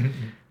 Right.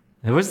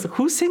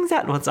 Who sings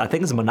that? I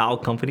think it's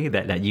Manao Company.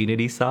 That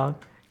unity song.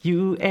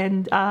 You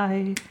and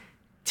I.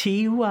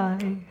 T-Y.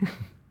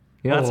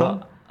 You know that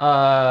song?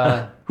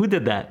 Who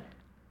did that?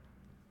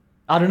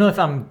 I don't know if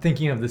I'm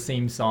thinking of the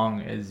same song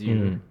as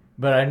you,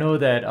 but I know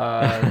that,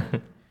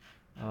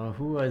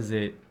 who was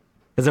it?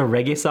 Is it a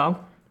reggae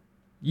song?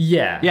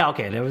 Yeah. Yeah,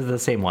 okay, that was the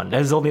same one.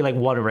 There's only like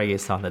one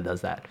reggae song that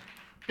does that.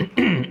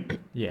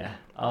 Yeah.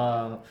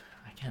 I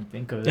can't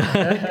think of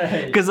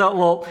it. Because,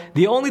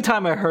 the only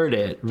time I heard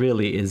it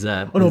really is...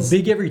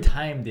 Big Every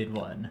Time did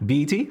one.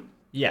 BET?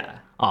 Yeah.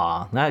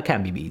 That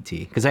can't be BET.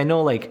 Because I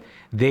know, like,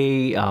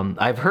 they...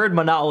 I've heard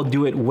Manao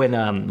do it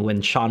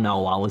when Sean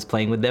Nawa was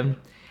playing with them.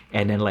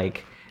 And then,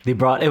 like, they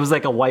brought... It was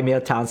like a Waimea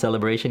Town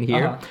celebration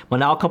here.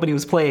 Manao Company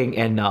was playing,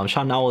 and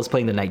Sean Nawa was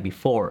playing the night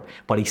before.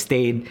 But he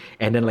stayed,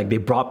 and then, like, they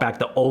brought back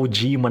the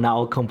OG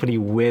Manao Company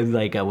with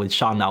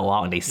Sean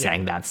Nawa, and they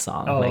sang that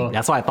song. Like,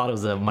 that's why I thought it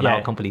was a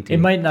Manao Company, too. It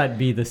might not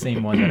be the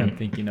same one that I'm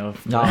thinking of.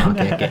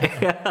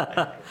 Okay.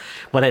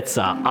 But it's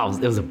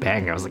it was a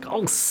banger. I was like,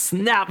 oh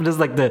snap! There's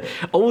like the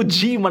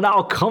OG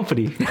Manao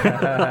Company.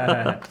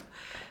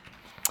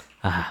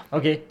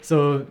 Okay,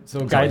 so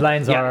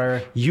guidelines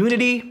are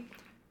unity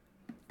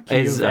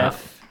is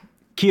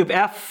key of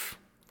F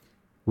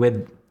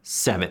with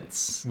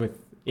sevenths. With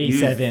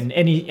A7,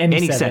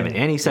 any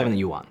seven that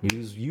you want.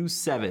 Use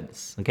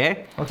sevens.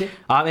 Okay. Okay.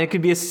 And it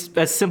could be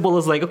as simple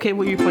as like, okay,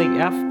 well, you're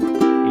playing F.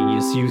 You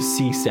just use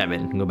C7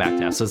 and go back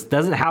to F. So it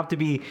doesn't have to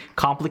be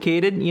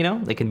complicated, you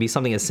know? It can be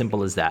something as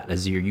simple as that,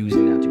 as you're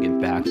using that to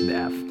get back to the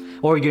F.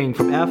 Or you're going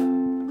from F,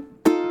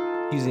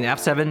 using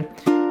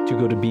F7 to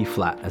go to B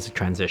flat as a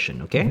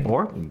transition, okay?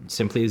 Or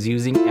simply as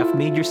using F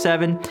major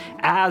 7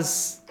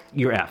 as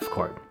your F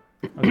chord.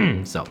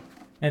 Okay. So.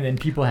 And then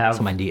people have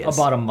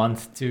about a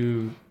month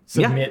to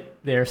submit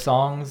their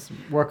songs,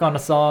 work on a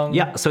song.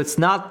 Yeah, so it's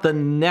not the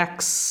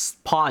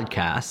next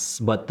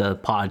podcast, but the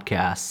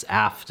podcast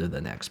after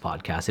the next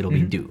podcast. It'll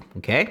be due,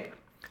 okay?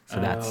 So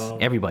that's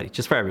everybody,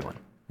 just for everyone.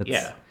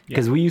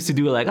 Because we used to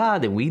do it like,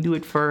 then we do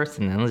it first,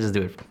 and then let's just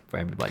do it for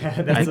everybody.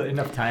 That's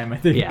enough time, I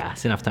think. Yeah,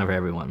 it's enough time for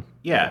everyone.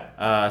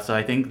 Yeah, so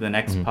I think the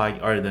next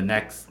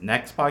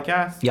next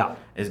podcast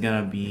is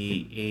going to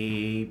be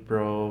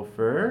April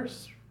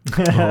 1st.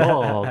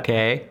 Oh,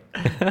 okay.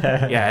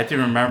 Yeah, I had to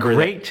remember.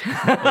 Great.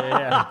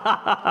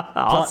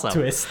 Awesome. Plot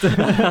twist.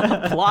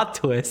 Plot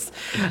twist.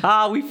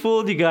 We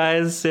fooled you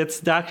guys.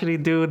 It's actually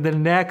due the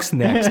next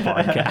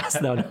podcast.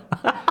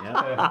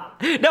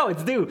 No,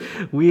 it's due.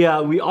 We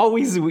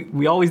always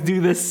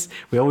do this.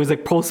 We always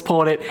like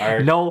postpone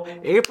it. No,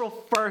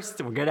 April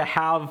 1st, we're gonna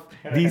have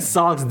these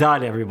songs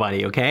done,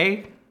 everybody,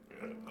 okay?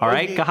 All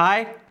right,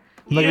 Kahai?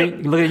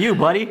 Look at you,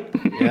 buddy.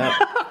 Yeah.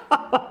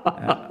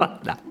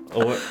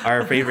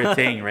 Our favorite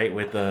thing, right?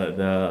 With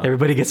the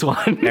everybody gets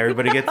one.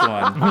 Everybody gets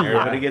one.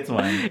 Everybody gets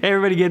one.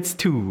 Everybody gets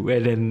two,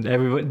 and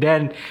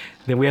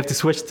then we have to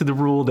switch to the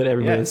rule that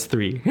everybody gets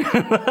 3.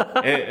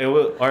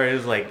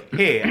 It's like,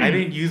 hey, I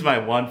didn't use my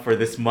one for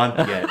this month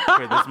yet,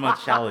 for this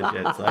month's challenge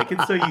yet, so I can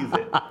still use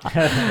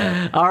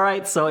it. All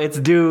right, so it's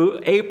due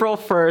April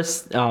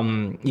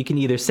 1st. You can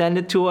either send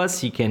it to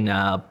us, you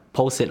can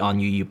post it on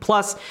UU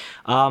Plus.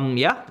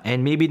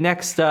 And maybe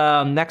next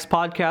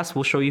podcast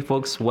we'll show you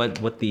folks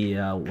what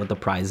the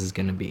prize is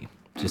gonna be,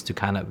 just to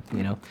kind of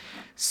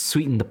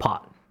sweeten the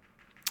pot.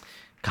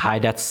 Hi,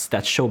 that's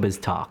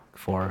showbiz talk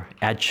for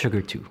add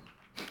sugar to.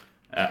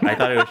 I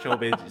thought it was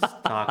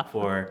showbiz talk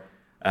for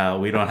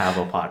we don't have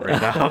a pot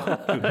right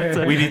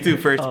now. We need to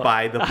first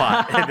buy the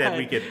pot and then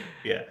we can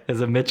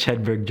It's a Mitch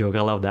Hedberg joke.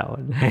 I love that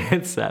one.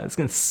 It's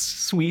gonna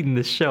sweeten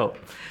the show.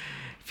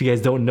 If you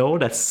guys don't know,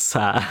 that's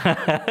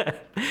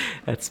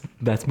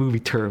movie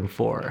term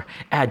for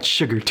add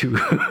sugar to.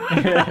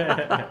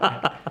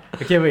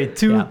 Okay, wait.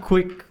 Two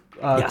quick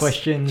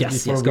questions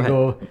before we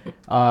go.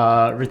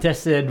 Ritesh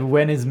said,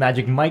 when is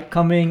Magic Mike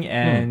coming?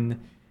 And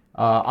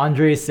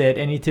Andre said,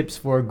 any tips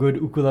for good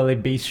ukulele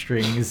bass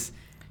strings?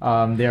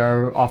 There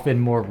are often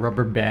more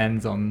rubber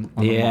bands on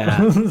the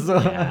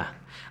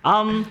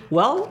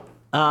model.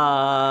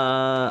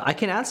 I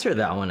can answer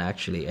that one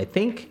actually. I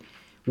think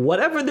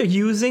whatever they're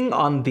using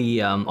on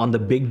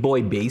the big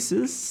boy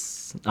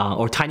basses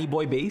or tiny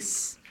boy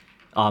bass,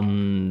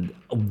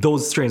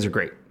 those strings are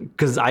great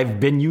because I've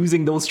been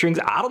using those strings.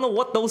 I don't know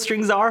what those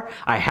strings are.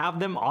 I have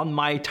them on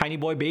my tiny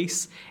boy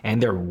bass and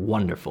they're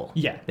wonderful.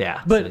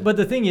 Yeah. But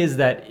the thing is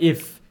that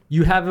if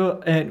you have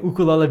an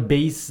ukulele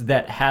bass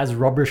that has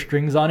rubber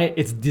strings on it,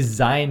 it's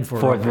designed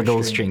for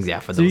those strings.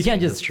 So you can't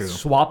just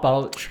swap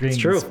out strings.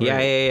 It's true.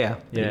 Yeah.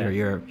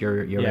 You're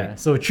right.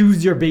 So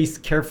choose your bass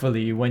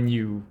carefully when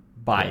you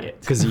buy it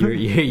because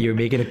you're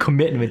making a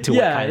commitment to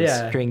what kind of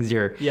strings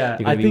you're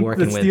going to be working with. I think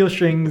the steel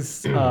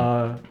strings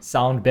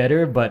sound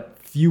better, but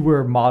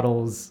fewer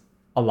models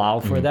allow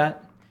for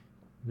that.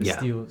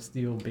 The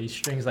steel bass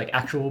strings, like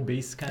actual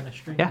bass kind of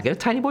strings. Yeah, get a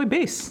Tiny Boy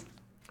bass.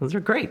 Those are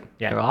great.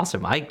 Yeah, they're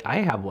awesome. I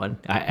have one.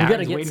 You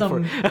gotta get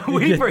some.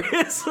 Waiting for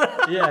his.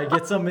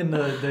 Get some in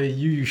the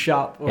UU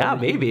shop. Or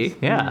maybe.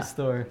 UU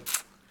store.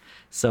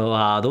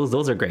 So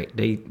those are great.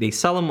 They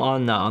sell them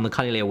on the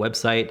Kanilea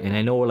website, and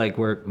I know we're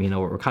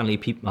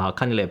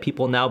Kanilea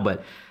people now,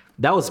 but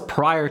that was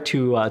prior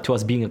to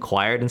us being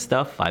acquired and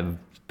stuff. I've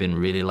been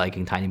really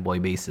liking Tiny Boy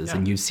basses,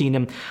 and you've seen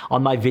them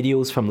on my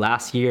videos from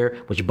last year,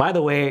 which by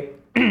the way,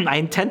 I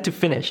intend to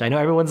finish. I know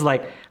everyone's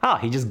like,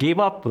 he just gave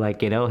up,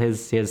 like,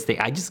 his thing.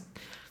 I just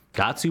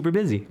got super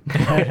busy.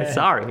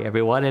 Sorry,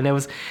 everyone. And it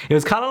was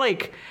kind of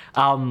like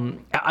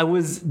I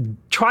was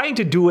trying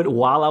to do it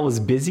while I was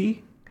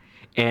busy.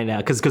 And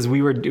because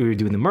we were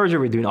doing the merger,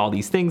 we were doing all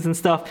these things and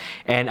stuff,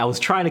 and I was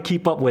trying to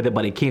keep up with it,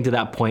 but it came to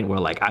that point where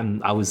like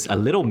I was a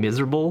little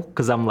miserable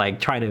because I'm like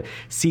trying to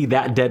see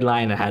that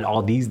deadline. I had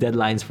all these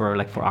deadlines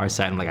for our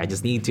side. I'm like, I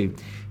just need to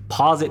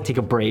pause it, take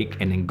a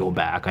break, and then go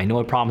back. I know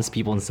I promised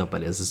people and stuff,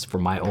 but this is for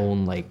my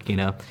own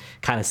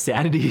kind of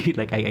sanity.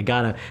 Like I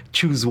gotta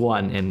choose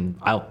one, and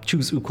I'll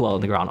choose Ukulele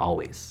on the Ground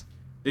always.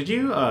 Did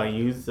you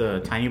use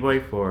Tiny Boy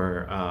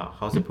for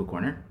House of Pooh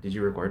Corner? Did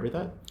you record with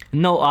that?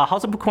 No,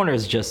 House of Pooh Corner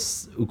is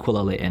just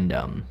ukulele and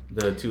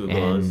the two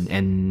ukuleles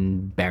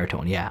and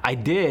baritone. Yeah, I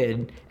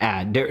did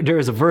add. There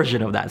is a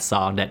version of that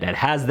song that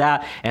has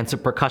that and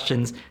some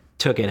percussions.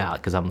 Took it out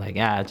because I'm like,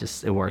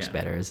 it works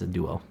better as a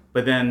duo.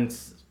 But then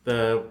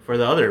for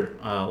the other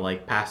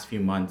past few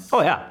months.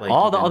 Oh yeah,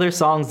 all the other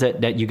songs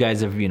that you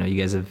guys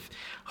have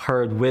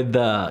heard with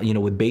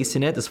with bass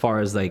in it, as far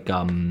as like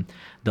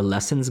the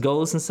lessons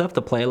goes and stuff,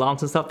 the play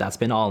alongs and stuff, that's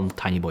been all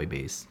Tiny Boy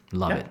bass.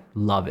 Love it.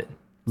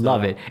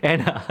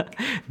 And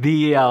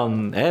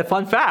the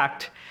fun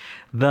fact,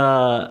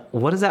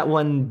 what is that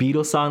one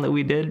Beatles song that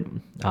we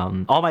did?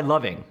 All My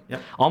Loving.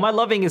 Yep. All My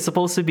Loving is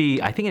supposed to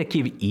be, I think, in a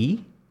key of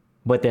E,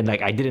 but then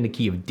like I did in a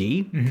key of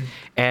D. Mm-hmm.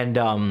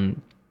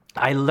 And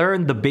I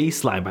learned the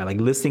bass line by like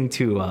listening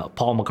to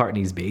Paul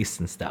McCartney's bass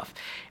and stuff.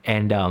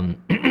 And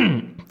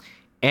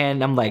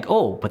and I'm like,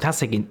 but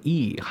that's like an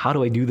E. How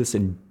do I do this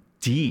in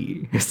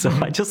D? So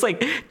I just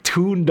like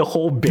tuned the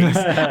whole bass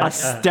a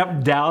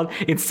step down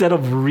instead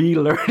of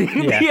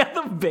relearning the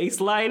other bass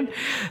line.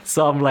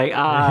 So I'm like,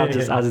 I'll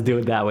just do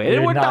it that way. And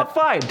it worked out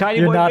fine.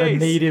 Tiny Boy bass. You're not a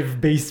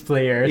native bass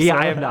player. Yeah,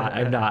 I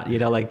am not.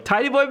 Like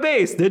Tiny Boy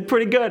bass did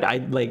pretty good.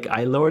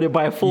 I lowered it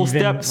by a full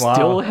step,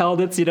 still held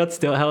its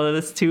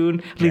tune.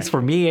 At least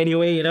for me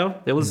anyway,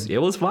 it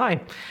was fine.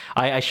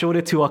 I showed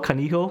it to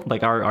Kaniho,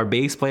 like our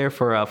bass player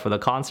for the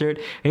concert,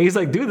 and he's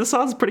like, dude, this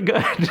song's pretty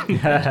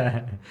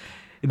good.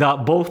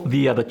 Both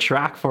the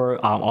track for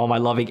All My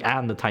Loving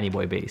and the Tiny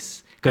Boy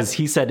bass, because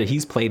he said that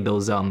he's played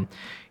those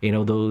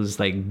those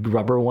like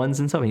rubber ones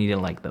and stuff, and he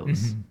didn't like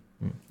those.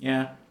 Mm-hmm.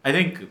 Yeah, I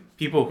think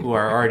people who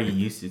are already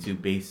used to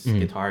bass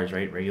guitars,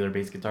 right, regular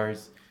bass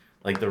guitars,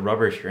 like the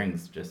rubber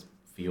strings just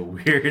feel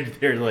weird.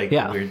 They're like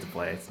weird to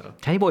play. So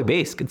Tiny Boy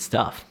bass, good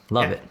stuff.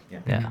 Love it.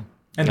 Yeah.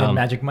 And then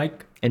Magic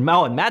Mike. And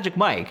Magic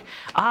Mike.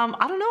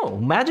 I don't know.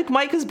 Magic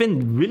Mike has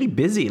been really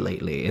busy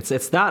lately.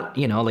 It's not,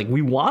 like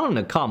we want him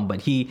to come,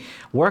 but he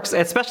works,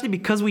 especially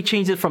because we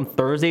changed it from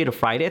Thursday to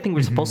Friday. I think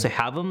we're supposed to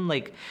have him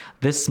like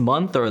this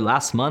month or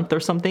last month or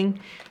something.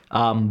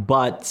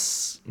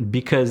 But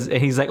because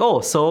he's like,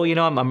 so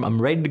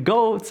I'm ready to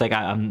go. It's like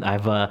I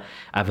have a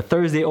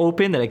Thursday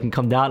open that I can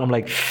come down. I'm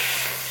like,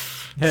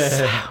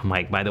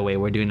 Mike, by the way,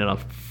 we're doing it on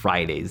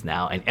Fridays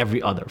now and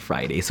every other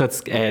Friday, so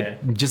it's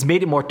just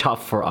made it more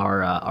tough for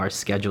our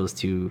schedules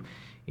to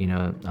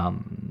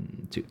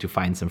to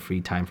find some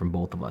free time from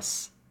both of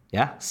us.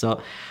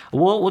 So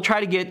we'll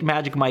try to get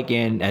Magic Mike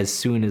in as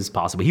soon as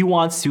possible. He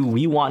wants to,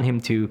 we want him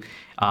to,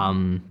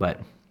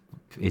 but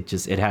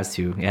it has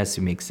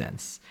to make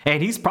sense.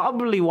 And he's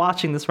probably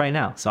watching this right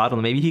now, so I don't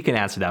know, maybe he can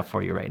answer that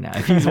for you right now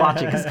if he's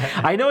watching, because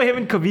I know him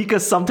and Kavika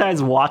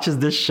sometimes watches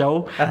this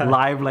show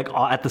live, like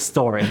at the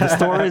store, and the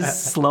store is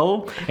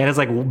slow, and it's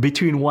like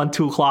between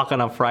 1-2 o'clock on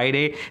a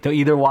Friday. They'll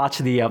either watch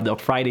the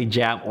Friday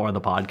Jam or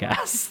the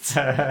podcast.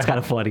 It's kind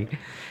of funny.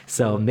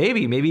 So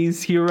maybe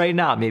he's here right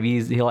now.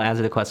 Maybe he'll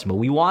answer the question. But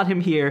we want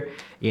him here,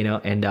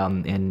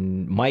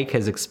 and Mike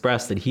has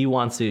expressed that he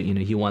wants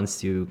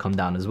to come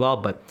down as well,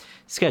 but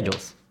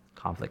schedules,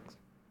 conflicts.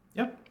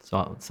 Yep.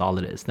 So that's all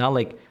it is. Not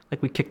like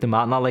we kicked him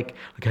out. Not like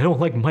I don't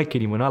like Mike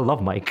anymore. I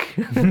love Mike.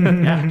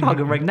 I'll hug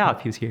him right now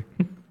if he was here.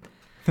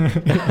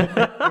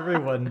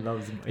 Everyone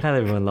loves Mike. Not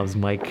everyone loves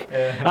Mike.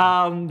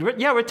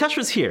 Ritesh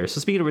was here.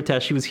 So speaking of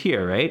Ritesh, he was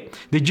here, right?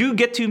 Did you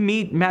get to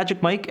meet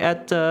Magic Mike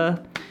at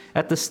the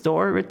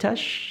store,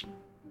 Ritesh?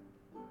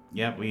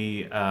 Yeah,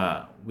 we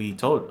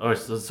told,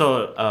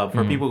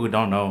 for people who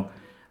don't know,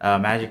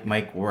 Magic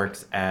Mike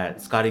works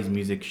at Scotty's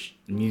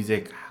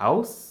Music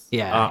House.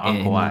 Yeah,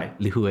 on Kauai.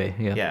 Lihue.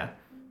 Yeah.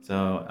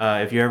 So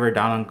if you're ever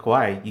down on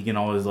Kauai, you can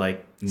always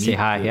like say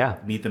hi,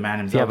 meet the man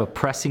himself. If you have a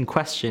pressing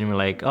question, we're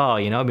like, oh,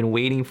 you know, I've been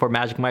waiting for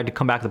Magic Mike to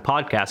come back to the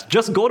podcast.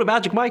 Just go to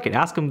Magic Mike and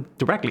ask him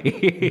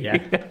directly.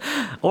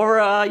 Or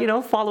you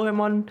know, follow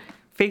him on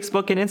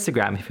Facebook and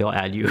Instagram if he'll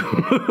add you.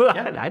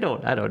 I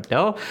don't know. I don't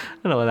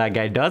know what that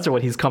guy does or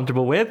what he's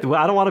comfortable with.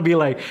 I don't want to be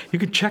like, you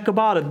can check him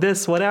out at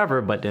this,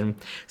 whatever. But then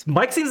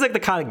Mike seems like the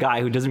kind of guy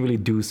who doesn't really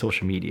do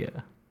social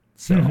media.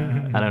 So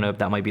I don't know if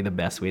that might be the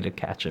best way to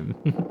catch him.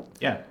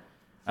 Yeah.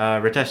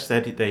 Ritesh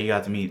said that he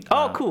got to meet.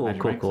 Cool.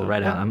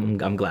 Right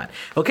on. I'm glad.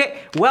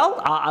 Okay,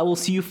 well, I will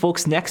see you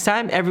folks next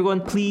time.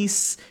 Everyone,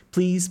 please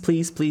stay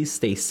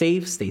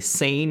safe, stay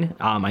sane.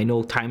 I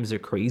know times are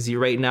crazy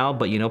right now,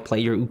 but you know, play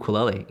your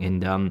ukulele,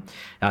 and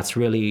that's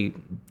really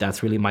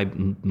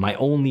my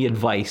only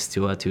advice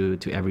to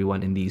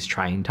everyone in these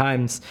trying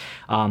times.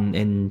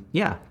 And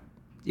yeah,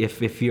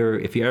 if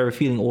you're ever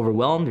feeling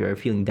overwhelmed, or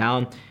feeling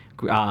down,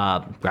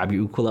 grab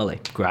your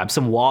ukulele, grab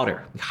some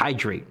water,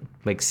 hydrate.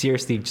 Like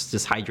seriously,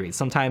 just hydrate.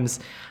 Sometimes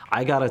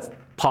I gotta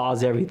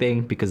pause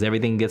everything because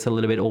everything gets a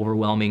little bit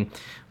overwhelming,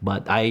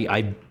 but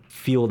I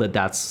feel that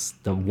that's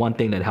the one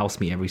thing that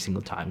helps me every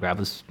single time. Grab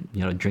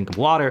a drink of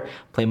water,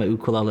 play my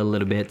ukulele a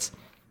little bit,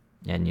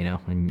 and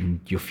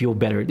you feel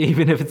better,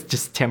 even if it's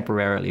just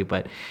temporarily.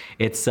 But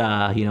it's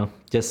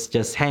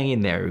just hang in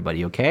there,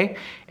 everybody, okay?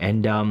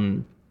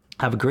 And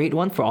have a great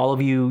one. For all of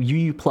you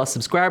UU Plus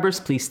subscribers,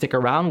 please stick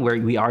around where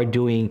we are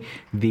doing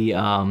the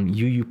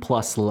UU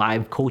Plus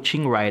live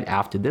coaching right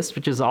after this,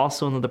 which is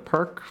also another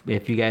perk.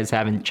 If you guys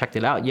haven't checked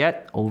it out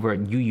yet, over at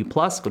UU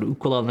Plus, go to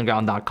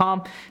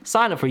ukuleleunderground.com,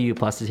 sign up for UU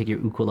Plus to take your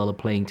ukulele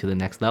playing to the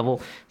next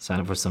level, sign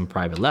up for some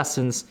private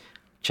lessons,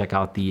 check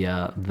out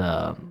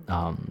the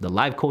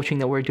live coaching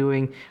that we're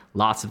doing,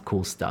 lots of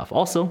cool stuff.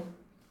 Also,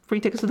 free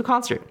tickets to the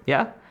concert,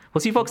 yeah?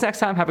 We'll see you folks next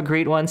time. Have a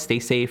great one. Stay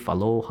safe.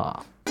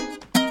 Aloha.